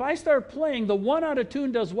 right? If I start playing, the one out of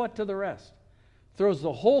tune does what to the rest? Throws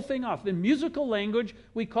the whole thing off. In musical language,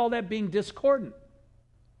 we call that being discordant.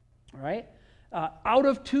 Right? Out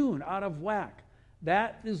of tune, out of whack.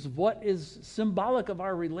 That is what is symbolic of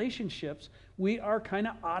our relationships. We are kind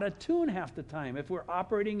of out of tune half the time if we're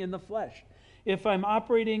operating in the flesh. If I'm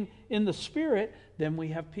operating in the Spirit, then we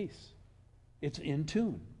have peace. It's in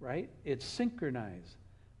tune, right? It's synchronized.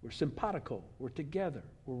 We're simpatico. We're together.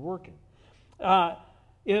 We're working.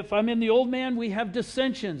 If I'm in the old man, we have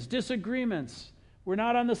dissensions, disagreements. We're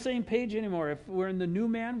not on the same page anymore. If we're in the new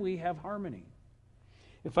man, we have harmony.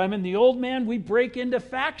 If I'm in the old man, we break into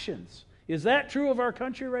factions. Is that true of our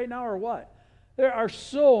country right now or what? There are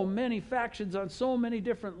so many factions on so many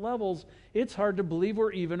different levels, it's hard to believe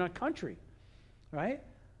we're even a country, right?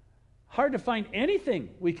 Hard to find anything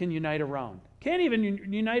we can unite around. Can't even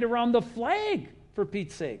unite around the flag, for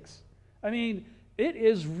Pete's sakes. I mean, it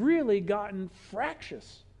is really gotten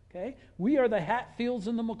fractious, okay? We are the Hatfields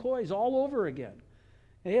and the McCoys all over again.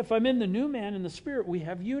 Okay? If I'm in the new man, in the Spirit, we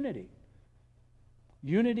have unity.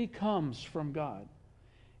 Unity comes from God.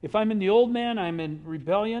 If I'm in the old man, I'm in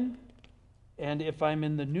rebellion. And if I'm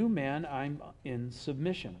in the new man, I'm in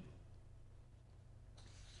submission.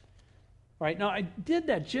 All right, now I did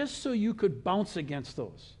that just so you could bounce against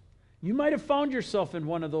those. You might have found yourself in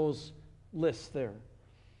one of those lists there.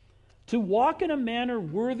 To walk in a manner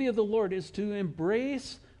worthy of the Lord is to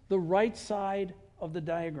embrace the right side of the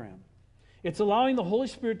diagram. It's allowing the Holy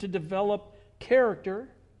Spirit to develop character.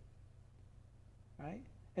 Right?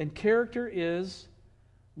 And character is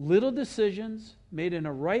little decisions made in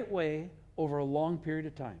a right way over a long period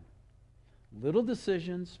of time. Little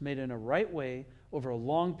decisions made in a right way over a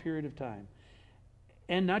long period of time.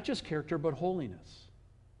 And not just character, but holiness.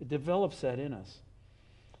 It develops that in us.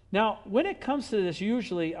 Now, when it comes to this,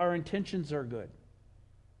 usually our intentions are good.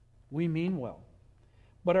 We mean well.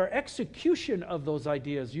 But our execution of those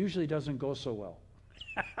ideas usually doesn't go so well.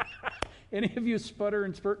 Any of you sputter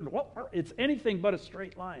and spurt? Well, it's anything but a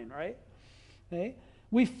straight line, right? Okay?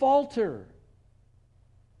 We falter.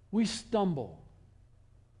 We stumble.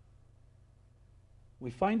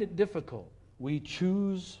 We find it difficult. We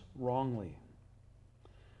choose wrongly.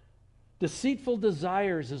 Deceitful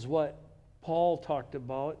desires is what Paul talked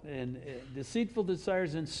about. And deceitful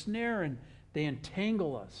desires ensnare and they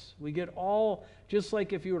entangle us. We get all, just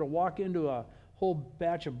like if you were to walk into a whole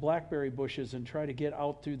batch of blackberry bushes and try to get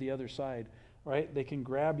out through the other side, right? They can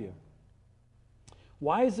grab you.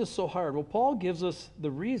 Why is this so hard? Well, Paul gives us the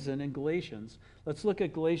reason in Galatians. Let's look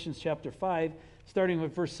at Galatians chapter 5, starting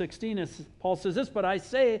with verse 16. As Paul says this, "But I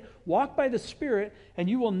say, walk by the Spirit, and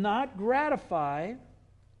you will not gratify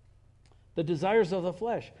the desires of the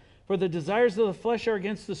flesh. For the desires of the flesh are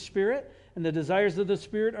against the Spirit, and the desires of the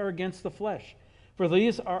Spirit are against the flesh. For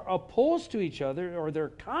these are opposed to each other, or they're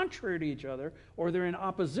contrary to each other, or they're in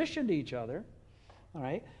opposition to each other, all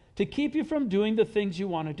right, to keep you from doing the things you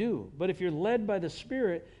want to do. But if you're led by the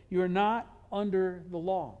Spirit, you are not under the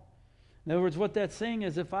law." In other words, what that's saying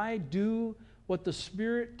is if I do what the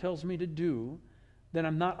Spirit tells me to do, then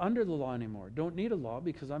I'm not under the law anymore. Don't need a law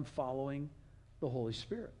because I'm following the Holy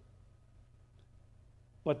Spirit.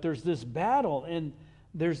 But there's this battle and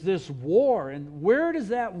there's this war. And where does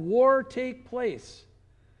that war take place?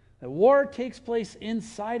 The war takes place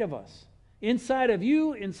inside of us. Inside of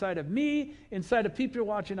you, inside of me, inside of people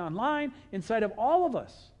watching online, inside of all of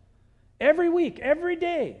us. Every week, every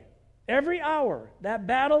day, every hour, that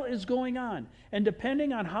battle is going on. And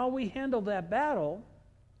depending on how we handle that battle,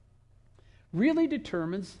 really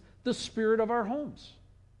determines the spirit of our homes,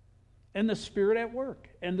 and the spirit at work,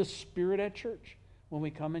 and the spirit at church when we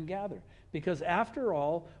come and gather. Because after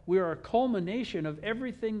all, we are a culmination of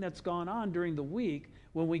everything that's gone on during the week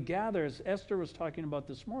when we gather, as Esther was talking about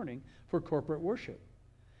this morning, for corporate worship.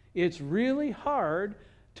 It's really hard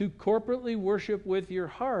to corporately worship with your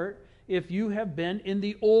heart if you have been in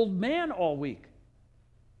the old man all week.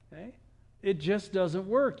 Okay? It just doesn't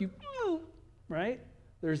work. Right?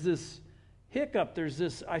 There's this hiccup. There's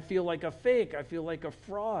this, I feel like a fake. I feel like a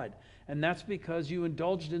fraud. And that's because you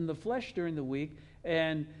indulged in the flesh during the week,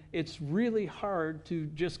 and it's really hard to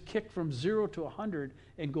just kick from 0 to 100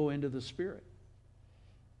 and go into the Spirit.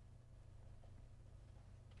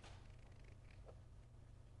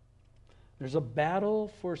 There's a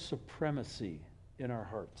battle for supremacy in our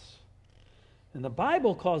hearts. And the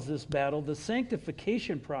Bible calls this battle the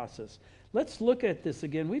sanctification process. Let's look at this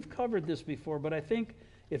again. We've covered this before, but I think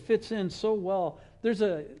it fits in so well.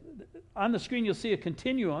 On the screen you'll see a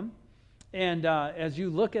continuum. And as you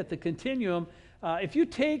look at the continuum, if you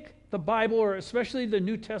take the Bible, or especially the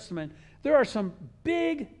New Testament, there are some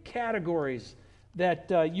big categories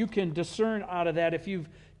that you can discern out of that. If you've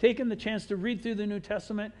taken the chance to read through the New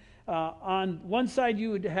Testament, on one side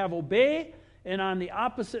you would have obey, and on the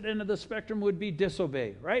opposite end of the spectrum would be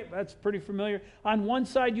disobey, right? That's pretty familiar. On one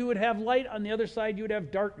side you would have light, on the other side you would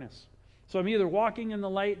have darkness. So I'm either walking in the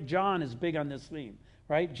light. John is big on this theme,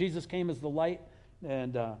 right? Jesus came as the light,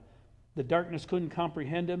 and the darkness couldn't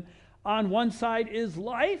comprehend him. On one side is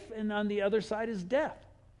life, and on the other side is death,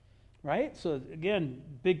 right? So again,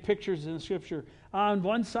 big pictures in the Scripture. On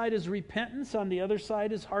one side is repentance, on the other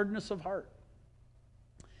side is hardness of heart.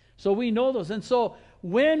 So we know those. And so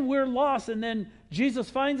when we're lost and then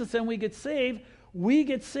Jesus finds us and we get saved.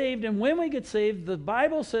 And when we get saved, the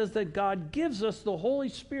Bible says that God gives us the Holy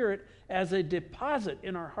Spirit as a deposit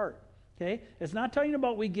in our heart. Okay? It's not talking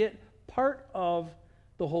about we get part of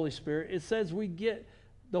the Holy Spirit. It says we get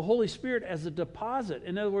the Holy Spirit as a deposit.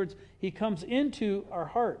 In other words, he comes into our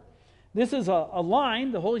heart. This is a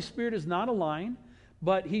line. The Holy Spirit is not a line,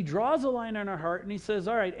 but he draws a line on our heart and he says,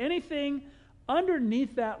 all right, anything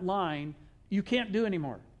underneath that line, you can't do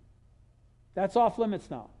anymore. That's off limits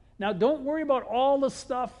now. Now, don't worry about all the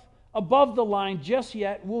stuff above the line just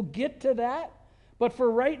yet. We'll get to that. But for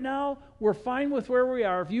right now, we're fine with where we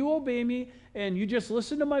are. If you obey me and you just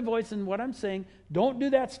listen to my voice and what I'm saying, don't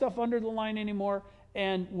do that stuff under the line anymore,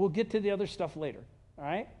 and we'll get to the other stuff later. All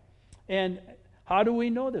right? And how do we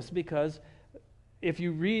know this? Because if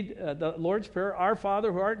you read the Lord's Prayer, Our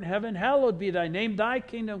Father who art in heaven, hallowed be thy name, thy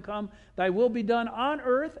kingdom come, thy will be done on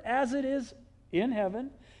earth as it is in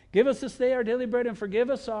heaven. Give us this day our daily bread, and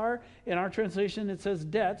forgive us in our translation it says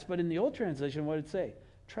debts, but in the old translation what did it say?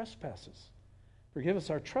 Trespasses. Forgive us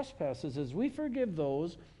our trespasses as we forgive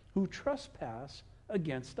those who trespass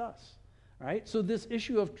against us. All right? So this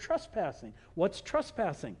issue of trespassing. What's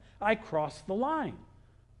trespassing? I crossed the line.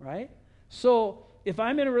 Right? So if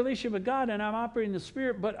I'm in a relationship with God and I'm operating in the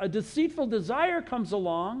Spirit, but a deceitful desire comes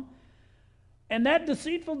along, and that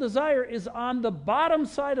deceitful desire is on the bottom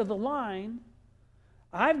side of the line,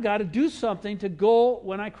 I've got to do something to go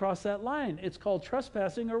when I cross that line. It's called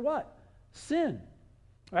trespassing, or what? Sin.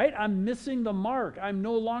 Right? I'm missing the mark. I'm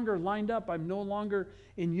no longer lined up. I'm no longer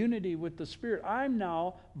in unity with the Spirit. I'm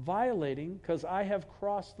now violating because I have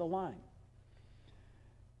crossed the line.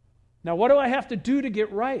 Now, what do I have to do to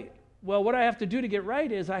get right? Well, what I have to do to get right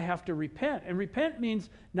is I have to repent. And repent means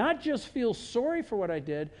not just feel sorry for what I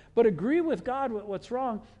did, but agree with God with what's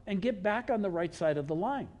wrong and get back on the right side of the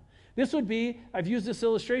line. This would be, I've used this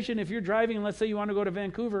illustration, if you're driving, and let's say you want to go to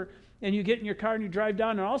Vancouver, and you get in your car and you drive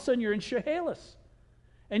down, and all of a sudden you're in Chehalis.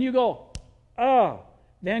 And you go,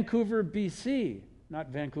 Vancouver, BC, not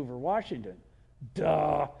Vancouver, Washington. Duh.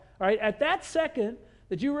 All right, at that second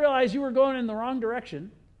that you realize you were going in the wrong direction,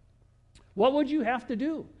 what would you have to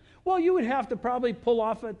do? Well, you would have to probably pull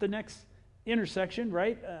off at the next intersection,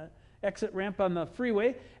 right? Exit ramp on the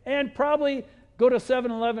freeway, and probably go to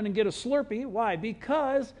 7-Eleven and get a Slurpee. Why?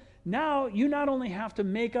 Because now you not only have to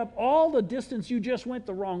make up all the distance you just went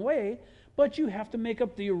the wrong way, but you have to make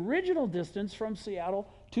up the original distance from Seattle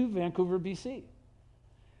to Vancouver, BC.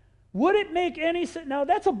 Would it make any sense? Now,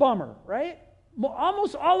 that's a bummer, right?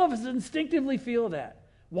 Almost all of us instinctively feel that.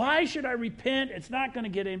 Why should I repent? It's not going to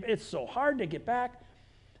get in. It's so hard to get back.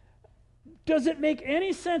 Does it make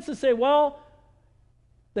any sense to say, well,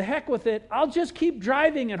 the heck with it, I'll just keep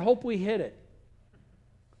driving and hope we hit it?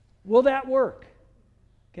 Will that work?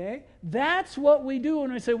 Okay? That's what we do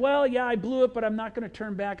when we say, well, yeah, I blew it, but I'm not going to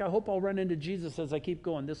turn back. I hope I'll run into Jesus as I keep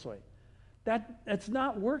going this way. That's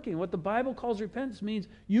not working. What the Bible calls repentance means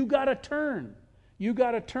you got to turn. You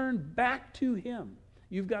got to turn back to Him.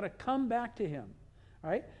 You've got to come back to Him. All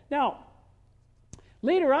right? Now,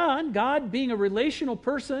 later on, God being a relational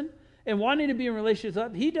person and wanting to be in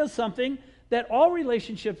relationships, He does something that all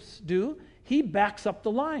relationships do. He backs up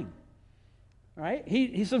the line. Right?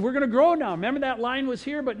 He said, we're going to grow now. Remember that line was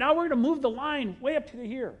here, but now we're going to move the line way up to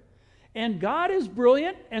here. And God is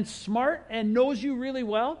brilliant and smart and knows you really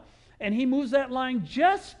well. And he moves that line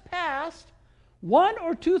just past one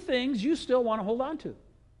or two things you still want to hold on to.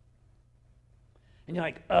 And you're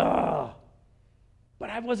like, but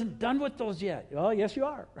I wasn't done with those yet. Oh, yes, you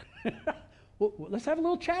are. Well, let's have a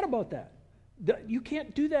little chat about that. You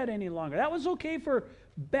can't do that any longer. That was okay for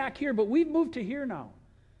back here, but we've moved to here now.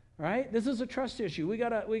 Right? This is a trust issue. We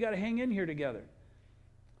gotta hang in here together.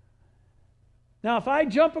 Now, if I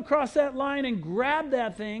jump across that line and grab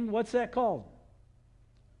that thing, what's that called?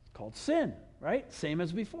 It's called sin, right? Same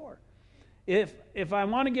as before. If I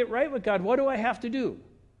want to get right with God, what do I have to do?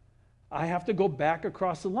 I have to go back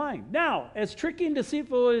across the line. Now, as tricky and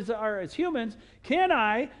deceitful as we are as humans, can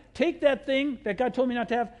I take that thing that God told me not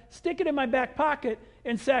to have, stick it in my back pocket,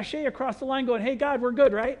 and sashay across the line going, hey, God, we're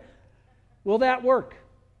good, right? Will that work?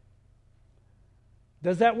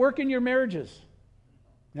 Does that work in your marriages?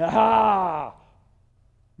 Aha!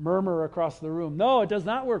 Murmur across the room. No, it does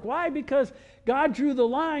not work. Why? Because God drew the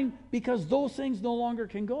line because those things no longer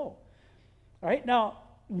can go. All right? Now,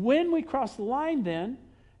 when we cross the line then,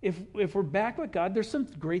 if we're back with God, there's some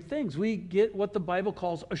great things. We get what the Bible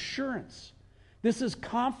calls assurance. This is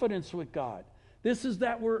confidence with God. This is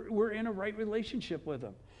that we're in a right relationship with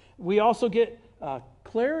Him. We also get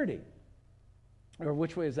clarity. Or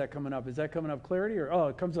which way is that coming up? Is that coming up clarity?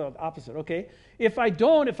 Or, it comes out opposite. Okay. If I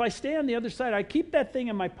stay on the other side, I keep that thing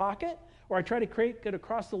in my pocket, or I try to get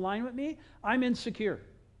across the line with me, I'm insecure.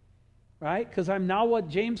 Right? Because I'm now what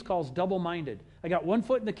James calls double-minded. I got one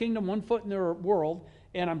foot in the kingdom, one foot in the world,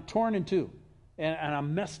 and I'm torn in two. And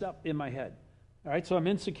I'm messed up in my head. All right? So I'm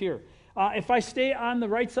insecure. If I stay on the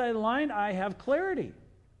right side of the line, I have clarity.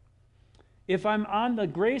 If I'm on the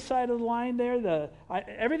gray side of the line there,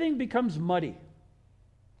 everything becomes muddy.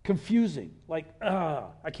 Confusing, like,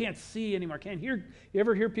 I can't see anymore. I can't hear. You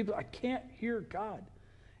ever hear people, I can't hear God.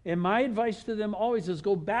 And my advice to them always is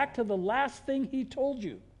go back to the last thing He told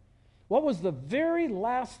you. What was the very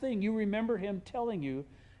last thing you remember Him telling you?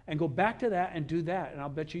 And go back to that and do that. And I'll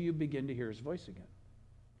bet you begin to hear His voice again.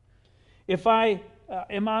 If I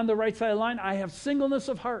am on the right side of the line, I have singleness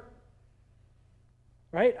of heart.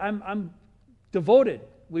 Right? I'm devoted,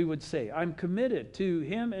 we would say. I'm committed to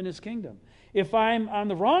Him and His kingdom. If I'm on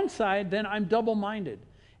the wrong side, then I'm double-minded.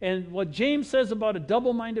 And what James says about a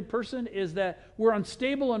double-minded person is that we're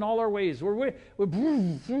unstable in all our ways. We're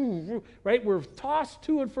right? We're tossed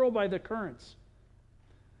to and fro by the currents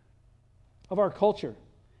of our culture.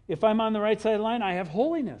 If I'm on the right side of the line, I have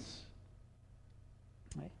holiness.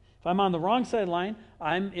 Right? If I'm on the wrong side of the line,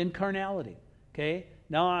 I'm in carnality. Okay?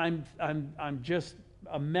 Now I'm just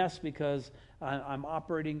a mess because I'm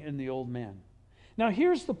operating in the old man. Now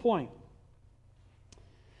here's the point.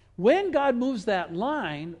 When God moves that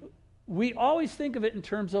line, we always think of it in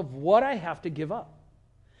terms of what I have to give up.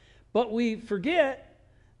 But we forget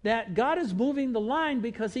that God is moving the line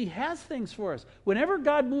because He has things for us. Whenever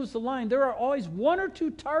God moves the line, there are always one or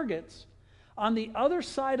two targets on the other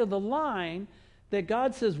side of the line that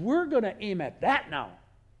God says, we're going to aim at that now.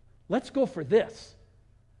 Let's go for this.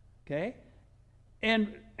 Okay?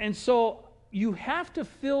 And so you have to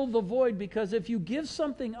fill the void, because if you give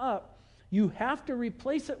something up, you have to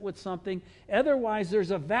replace it with something. Otherwise,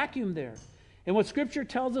 there's a vacuum there. And what Scripture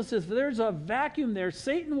tells us is if there's a vacuum there,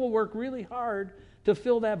 Satan will work really hard to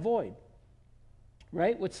fill that void,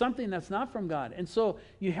 right, with something that's not from God. And so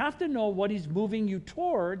you have to know what He's moving you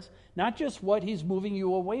towards, not just what He's moving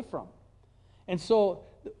you away from. And so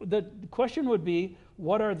the question would be,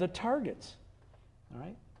 what are the targets? All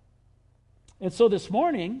right? And so this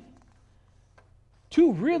morning,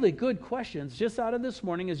 two really good questions just out of this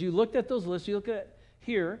morning. As you looked at those lists, you look at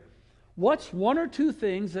here, what's one or two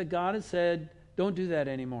things that God has said, don't do that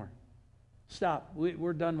anymore? Stop.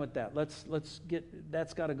 We're done with that. Let's get,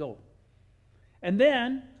 that's got to go. And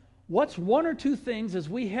then, what's one or two things as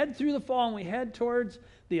we head through the fall and we head towards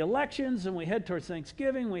the elections and we head towards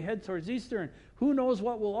Thanksgiving, we head towards Easter, and who knows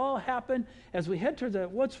what will all happen as we head towards that?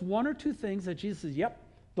 What's one or two things that Jesus says, yep,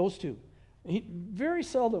 those two? Very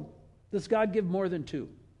seldom does God give more than two.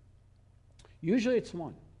 Usually it's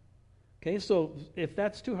one. Okay, so if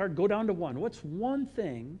that's too hard, go down to one. What's one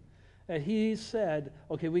thing that He said,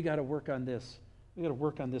 okay, we got to work on this. We got to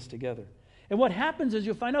work on this together. And what happens is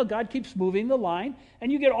you'll find out God keeps moving the line,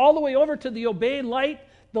 and you get all the way over to the obey, light,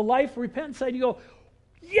 the life, repent side. You go,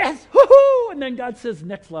 yes, woohoo! And then God says,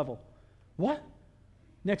 next level. What?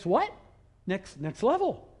 Next what? Next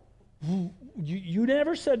level. You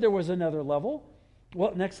never said there was another level.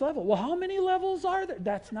 Well, next level. Well, how many levels are there?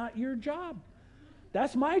 That's not your job.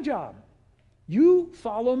 That's my job. You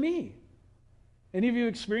follow me. Any of you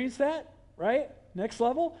experienced that? Right? Next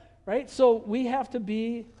level? Right? So we have to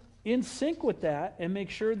be in sync with that and make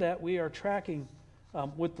sure that we are tracking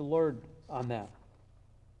with the Lord on that.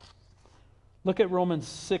 Look at Romans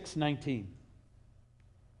 6:19.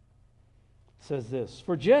 It says this,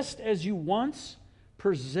 "For just as you once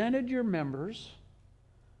presented your members,"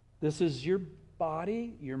 this is your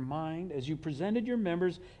body, your mind, "as you presented your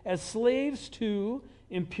members as slaves to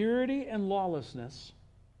impurity and lawlessness,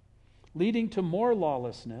 leading to more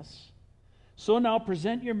lawlessness, so now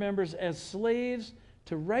present your members as slaves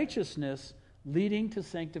to righteousness, leading to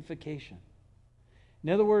sanctification." In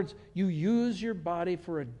other words, you use your body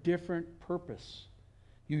for a different purpose.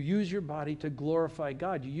 You use your body to glorify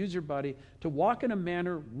God. You use your body to walk in a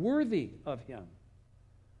manner worthy of Him,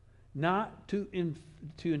 not to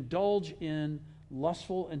indulge in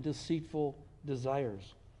lustful and deceitful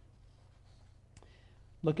desires.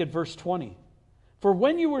 Look at verse 20. "For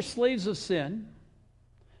when you were slaves of sin,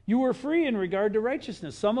 you were free in regard to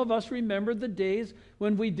righteousness." Some of us remember the days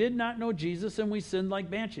when we did not know Jesus and we sinned like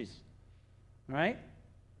banshees. Right?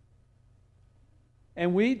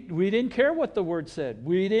 And we didn't care what the Word said.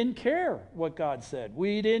 We didn't care what God said.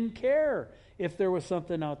 We didn't care if there was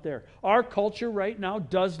something out there. Our culture right now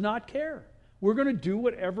does not care. We're going to do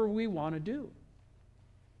whatever we want to do.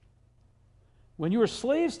 When you were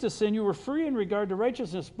slaves to sin, you were free in regard to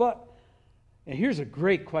righteousness. But, and here's a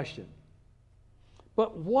great question,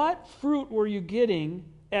 but what fruit were you getting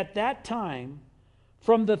at that time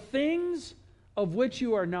from the things of which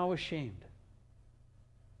you are now ashamed?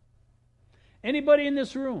 Anybody in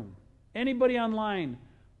this room, anybody online,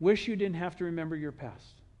 wish you didn't have to remember your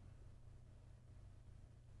past?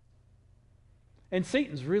 And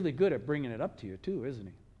Satan's really good at bringing it up to you too, isn't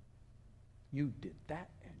he? You did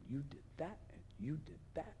that, and you did that, and you did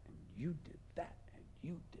that, and you did that, and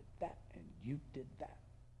you did that, and you did that.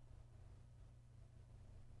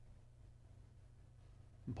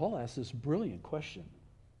 And Paul asks this brilliant question.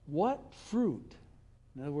 What fruit,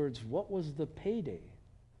 in other words, what was the payday?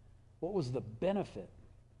 What was the benefit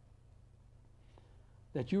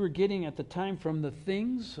that you were getting at the time from the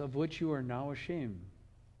things of which you are now ashamed?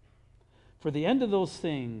 For the end of those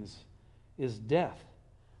things is death.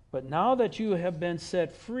 But now that you have been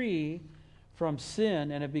set free from sin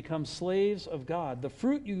and have become slaves of God, the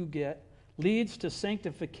fruit you get leads to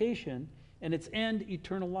sanctification and its end,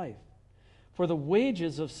 eternal life. For the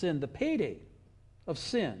wages of sin, the payday of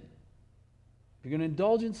sin, if you're going to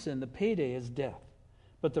indulge in sin, the payday is death.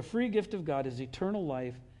 But the free gift of God is eternal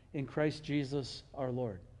life in Christ Jesus our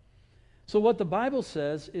Lord. So what the Bible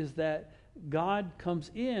says is that God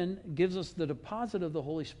comes in, gives us the deposit of the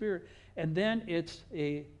Holy Spirit, and then it's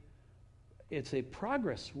a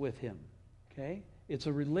progress with Him. Okay? It's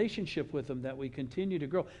a relationship with Him that we continue to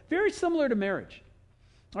grow. Very similar to marriage.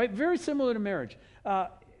 Right? Very similar to marriage.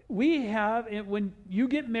 We have, when you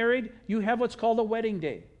get married, you have what's called a wedding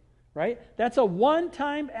day. Right? That's a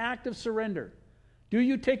one-time act of surrender. Do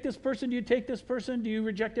you take this person? Do you take this person? Do you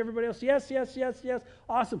reject everybody else? Yes, yes, yes, yes.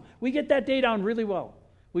 Awesome. We get that day down really well.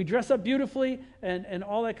 We dress up beautifully and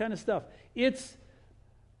all that kind of stuff. It's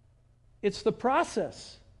the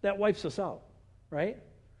process that wipes us out, right?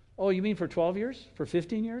 Oh, you mean for 12 years? For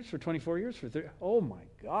 15 years? For 24 years? For 30? Oh my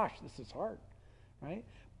gosh, this is hard, right?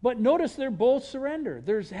 But notice they're both surrender.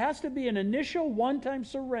 There has to be an initial one-time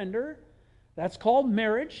surrender. That's called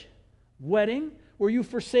marriage, wedding, where you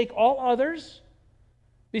forsake all others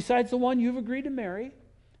besides the one you've agreed to marry,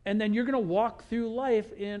 and then you're going to walk through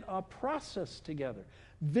life in a process together.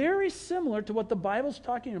 Very similar to what the Bible's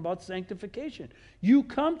talking about sanctification. You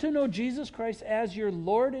come to know Jesus Christ as your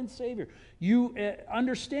Lord and Savior. You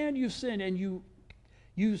understand you've sinned, and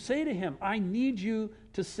you say to Him, I need you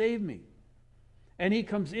to save me. And He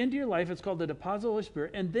comes into your life. It's called the deposit of the Holy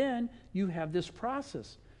Spirit. And then you have this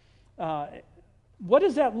process. What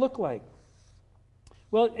does that look like?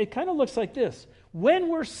 Well, it kind of looks like this. When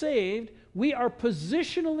we're saved, we are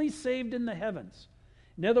positionally saved in the heavens.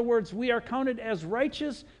 In other words, we are counted as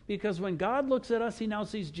righteous because when God looks at us, He now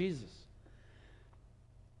sees Jesus.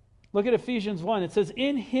 Look at Ephesians 1. It says,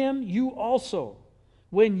 in Him you also,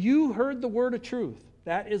 when you heard the word of truth,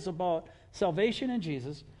 that is about salvation in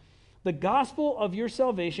Jesus, the gospel of your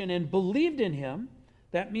salvation, and believed in Him,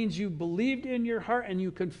 that means you believed in your heart and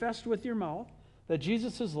you confessed with your mouth that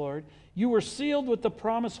Jesus is Lord, you were sealed with the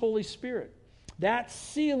promised Holy Spirit. That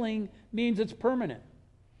sealing means it's permanent.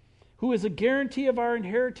 Who is a guarantee of our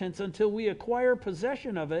inheritance until we acquire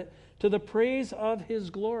possession of it to the praise of His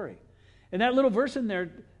glory. And that little verse in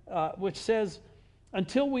there, which says,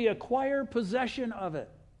 until we acquire possession of it.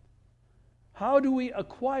 How do we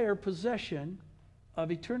acquire possession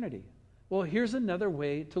of eternity? Well, here's another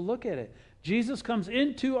way to look at it. Jesus comes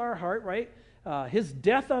into our heart, right? His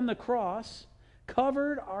death on the cross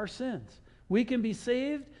covered our sins. We can be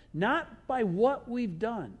saved not by what we've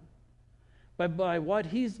done, but by what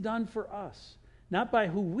he's done for us. Not by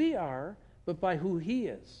who we are, but by who he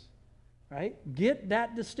is. Right? Get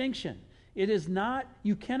that distinction. It is not,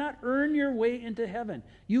 you cannot earn your way into heaven.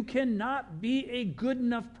 You cannot be a good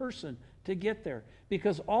enough person to get there,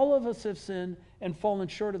 because all of us have sinned and fallen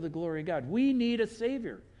short of the glory of God. We need a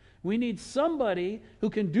Savior. We need somebody who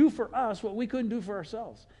can do for us what we couldn't do for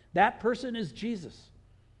ourselves. That person is Jesus.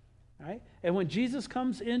 Right? And when Jesus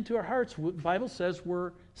comes into our hearts, the Bible says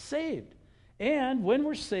we're saved. And when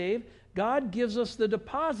we're saved, God gives us the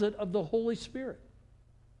deposit of the Holy Spirit.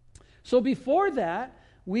 So before that,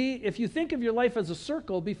 if you think of your life as a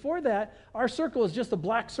circle, before that, our circle is just a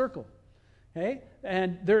black circle. Okay?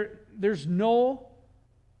 And there's no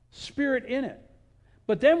Spirit in it.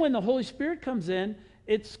 But then when the Holy Spirit comes in,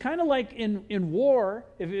 it's kind of like in war.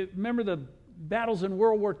 If you remember the battles in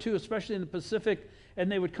World War II, especially in the Pacific,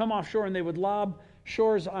 and they would come offshore and they would lob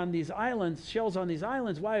shells on these islands.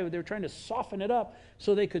 Why? They were trying to soften it up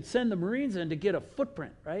so they could send the Marines in to get a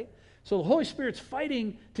footprint, right? So the Holy Spirit's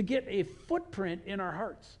fighting to get a footprint in our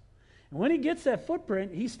hearts. And when he gets that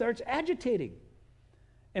footprint, he starts agitating.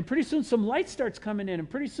 And pretty soon some light starts coming in, and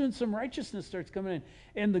pretty soon some righteousness starts coming in.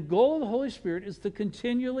 And the goal of the Holy Spirit is to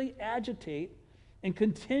continually agitate and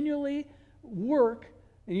continually work.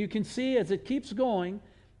 And you can see as it keeps going,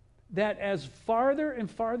 that as farther and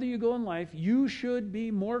farther you go in life, you should be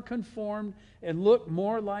more conformed and look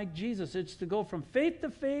more like Jesus. It's to go from faith to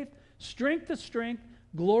faith, strength to strength,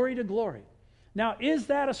 glory to glory. Now, is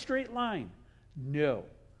that a straight line? No.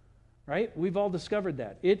 Right? We've all discovered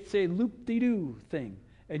that. It's a loop-de-doo thing.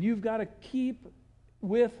 And you've got to keep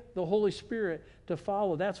with the Holy Spirit to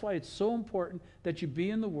follow. That's why it's so important that you be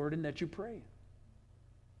in the Word and that you pray.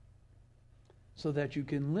 So that you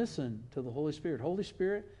can listen to the Holy Spirit. Holy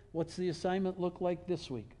Spirit, what's the assignment look like this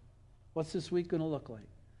week? What's this week going to look like?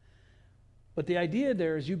 But the idea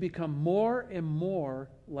there is you become more and more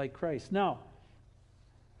like Christ. Now,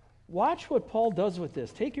 watch what Paul does with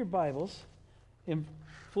this. Take your Bibles in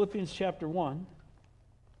Philippians chapter 1,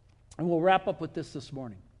 and we'll wrap up with this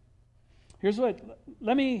morning.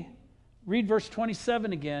 Let me read verse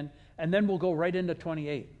 27 again, and then we'll go right into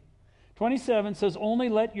 28. 27 says, "Only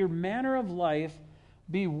let your manner of life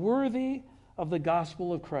be worthy of the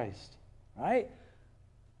gospel of Christ." Right?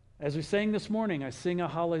 As we sang this morning, I sing a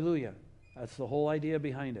hallelujah. That's the whole idea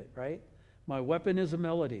behind it, right? My weapon is a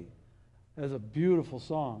melody. That's a beautiful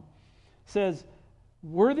song. It says,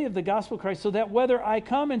 worthy of the gospel of Christ, so that whether I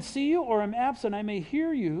come and see you or am absent, I may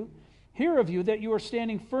hear of you that you are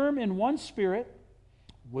standing firm in one spirit,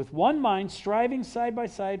 with one mind, striving side by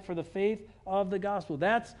side for the faith of the gospel.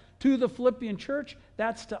 That's to the Philippian church.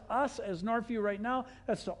 That's to us as Northview right now.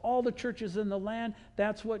 That's to all the churches in the land.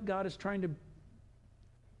 That's what God is trying to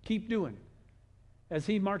keep doing as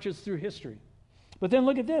he marches through history. But then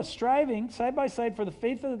look at this, striving side by side for the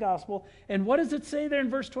faith of the gospel. And what does it say there in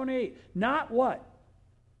verse 28? Not what?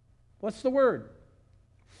 What's the word?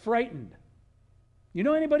 Frightened. You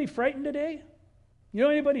know anybody frightened today? You know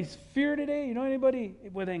anybody's fear today? You know anybody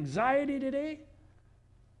with anxiety today?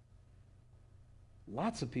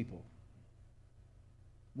 Lots of people.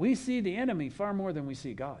 We see the enemy far more than we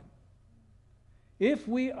see God. If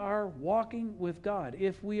we are walking with God,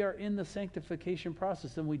 if we are in the sanctification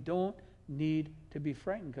process, then we don't need to be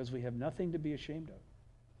frightened because we have nothing to be ashamed of.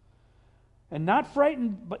 And not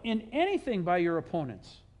frightened but in anything by your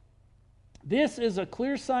opponents. This is a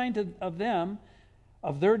clear sign of them,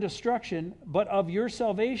 of their destruction, but of your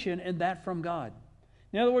salvation, and that from God.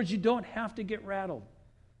 In other words, you don't have to get rattled.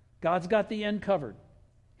 God's got the end covered.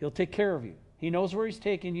 He'll take care of you. He knows where he's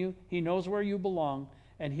taking you. He knows where you belong,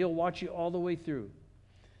 and he'll watch you all the way through.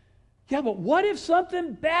 Yeah, but what if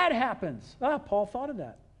something bad happens? Paul thought of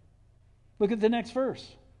that. Look at the next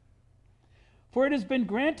verse. For it has been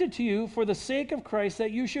granted to you for the sake of Christ that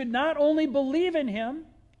you should not only believe in him,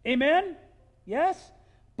 amen? Yes?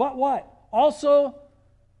 But what? Also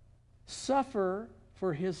suffer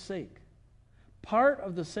for his sake. Part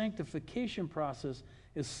of the sanctification process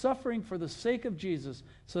is suffering for the sake of Jesus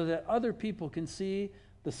so that other people can see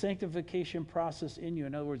the sanctification process in you.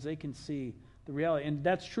 In other words, they can see the reality. And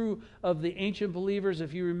that's true of the ancient believers.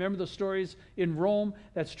 If you remember the stories in Rome,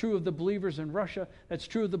 that's true of the believers in Russia. That's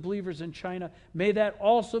true of the believers in China. May that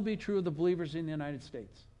also be true of the believers in the United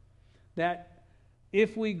States. That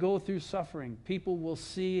if we go through suffering, people will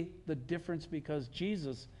see the difference because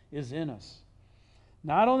Jesus is in us.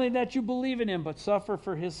 Not only that you believe in him, but suffer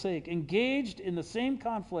for his sake. Engaged in the same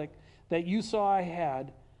conflict that you saw I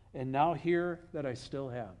had, and now hear that I still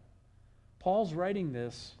have. Paul's writing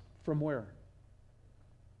this from where?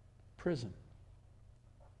 Prison.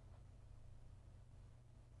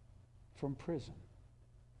 From prison.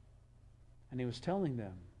 And he was telling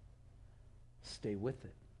them, stay with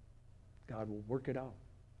it. God will work it out.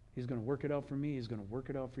 He's going to work it out for me. He's going to work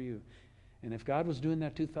it out for you. And if God was doing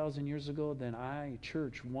that 2,000 years ago, then I,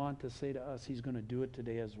 church, want to say to us, He's going to do it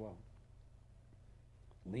today as well.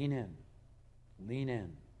 Lean in. Lean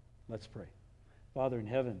in. Let's pray. Father in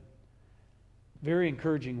heaven, very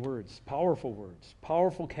encouraging words,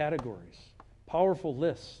 powerful categories, powerful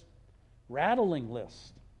lists, rattling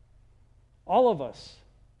lists. All of us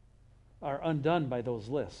are undone by those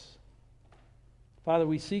lists. Father,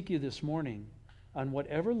 we seek you this morning on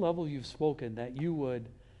whatever level you've spoken, that you would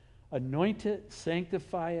anoint it,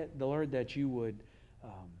 sanctify it, Lord, that you would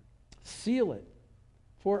seal it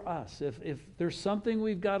for us. If there's something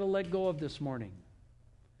we've got to let go of this morning,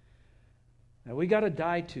 that we got to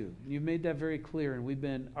die to, you've made that very clear, and we've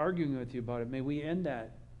been arguing with you about it. May we end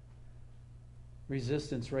that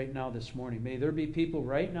resistance right now this morning. May there be people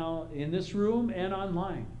right now in this room and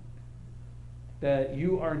online that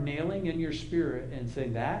you are nailing in your spirit and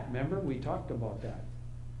saying, that, remember, we talked about that.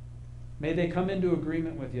 May they come into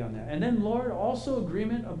agreement with you on that. And then, Lord, also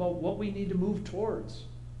agreement about what we need to move towards.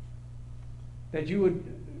 That you would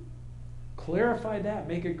clarify that,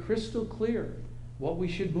 make it crystal clear what we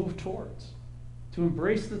should move towards. To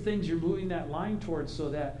embrace the things you're moving that line towards so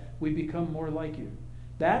that we become more like you.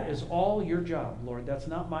 That is all your job, Lord. That's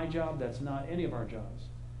not my job. That's not any of our jobs.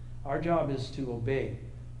 Our job is to obey.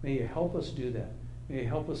 May you help us do that. May you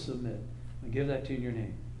help us submit. I give that to you in your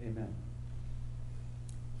name. Amen.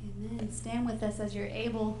 Amen. Stand with us as you're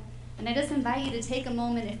able. And I just invite you to take a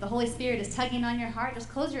moment. If the Holy Spirit is tugging on your heart, just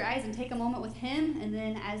close your eyes and take a moment with Him. And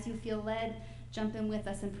then as you feel led, jump in with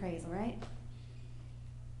us in praise, all right?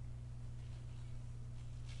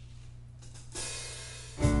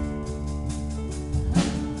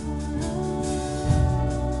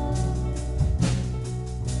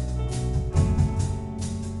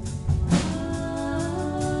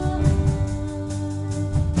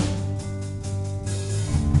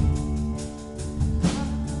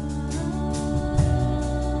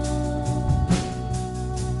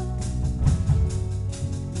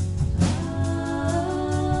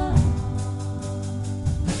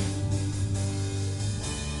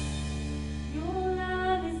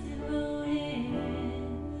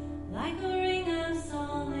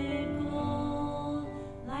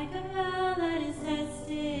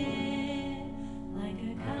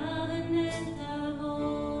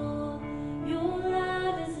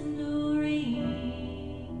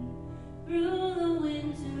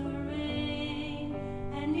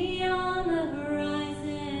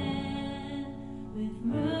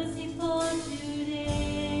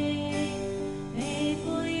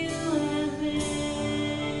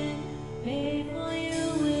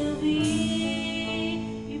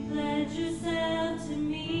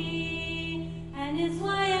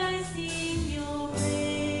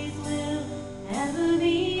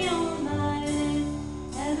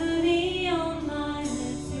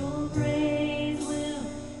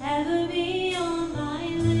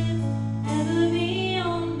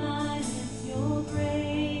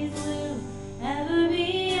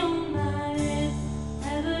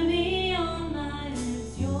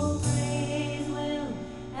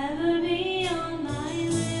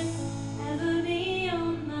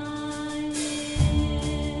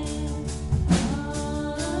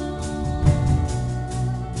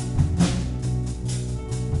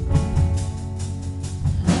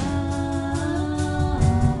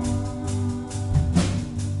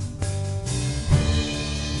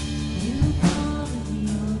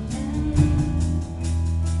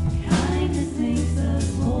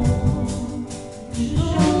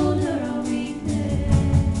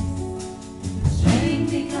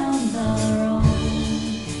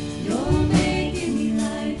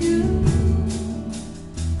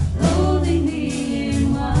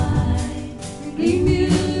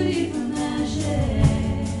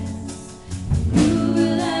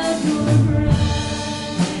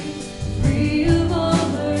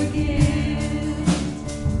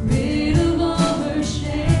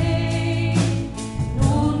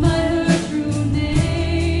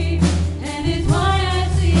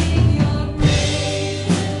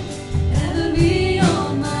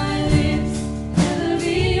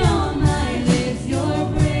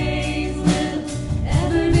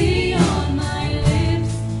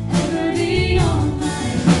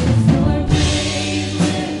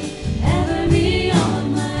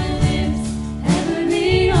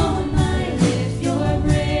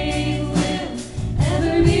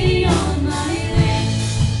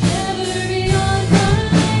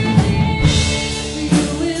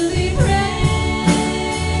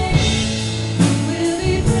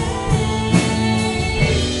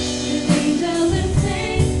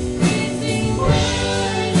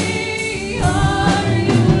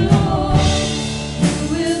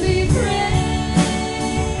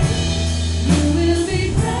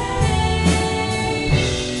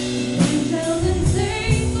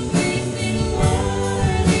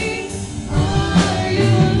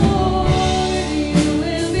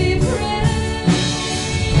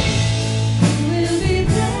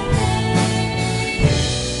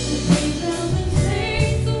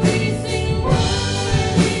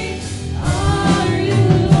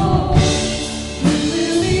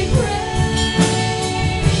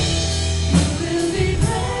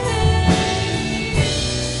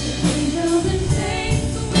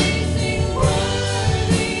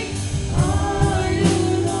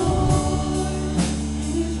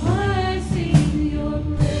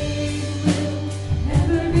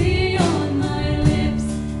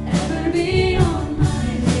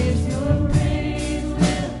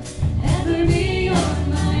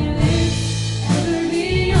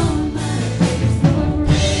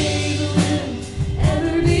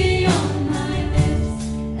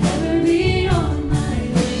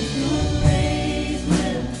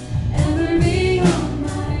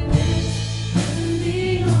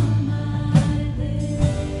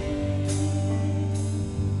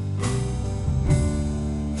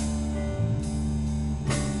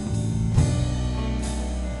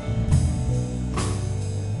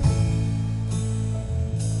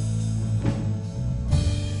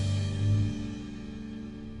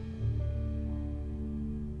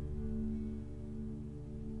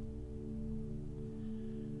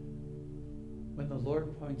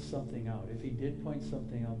 Lord points something out, if he did point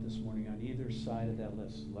something out this morning on either side of that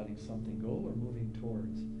list, letting something go or moving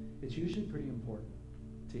towards, it's usually pretty important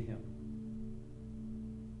to him.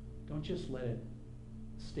 Don't just let it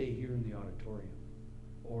stay here in the auditorium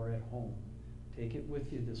or at home. Take it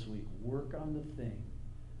with you this week. Work on the thing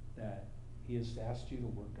that he has asked you to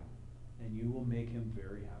work on, and you will make him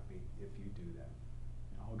very happy if you do that.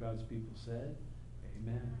 And all God's people said,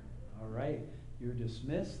 amen. All right, you're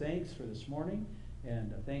dismissed. Thanks for this morning,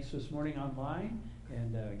 and thanks for this morning online.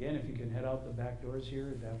 And again, if you can head out the back doors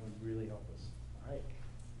here, that would really help us. All right.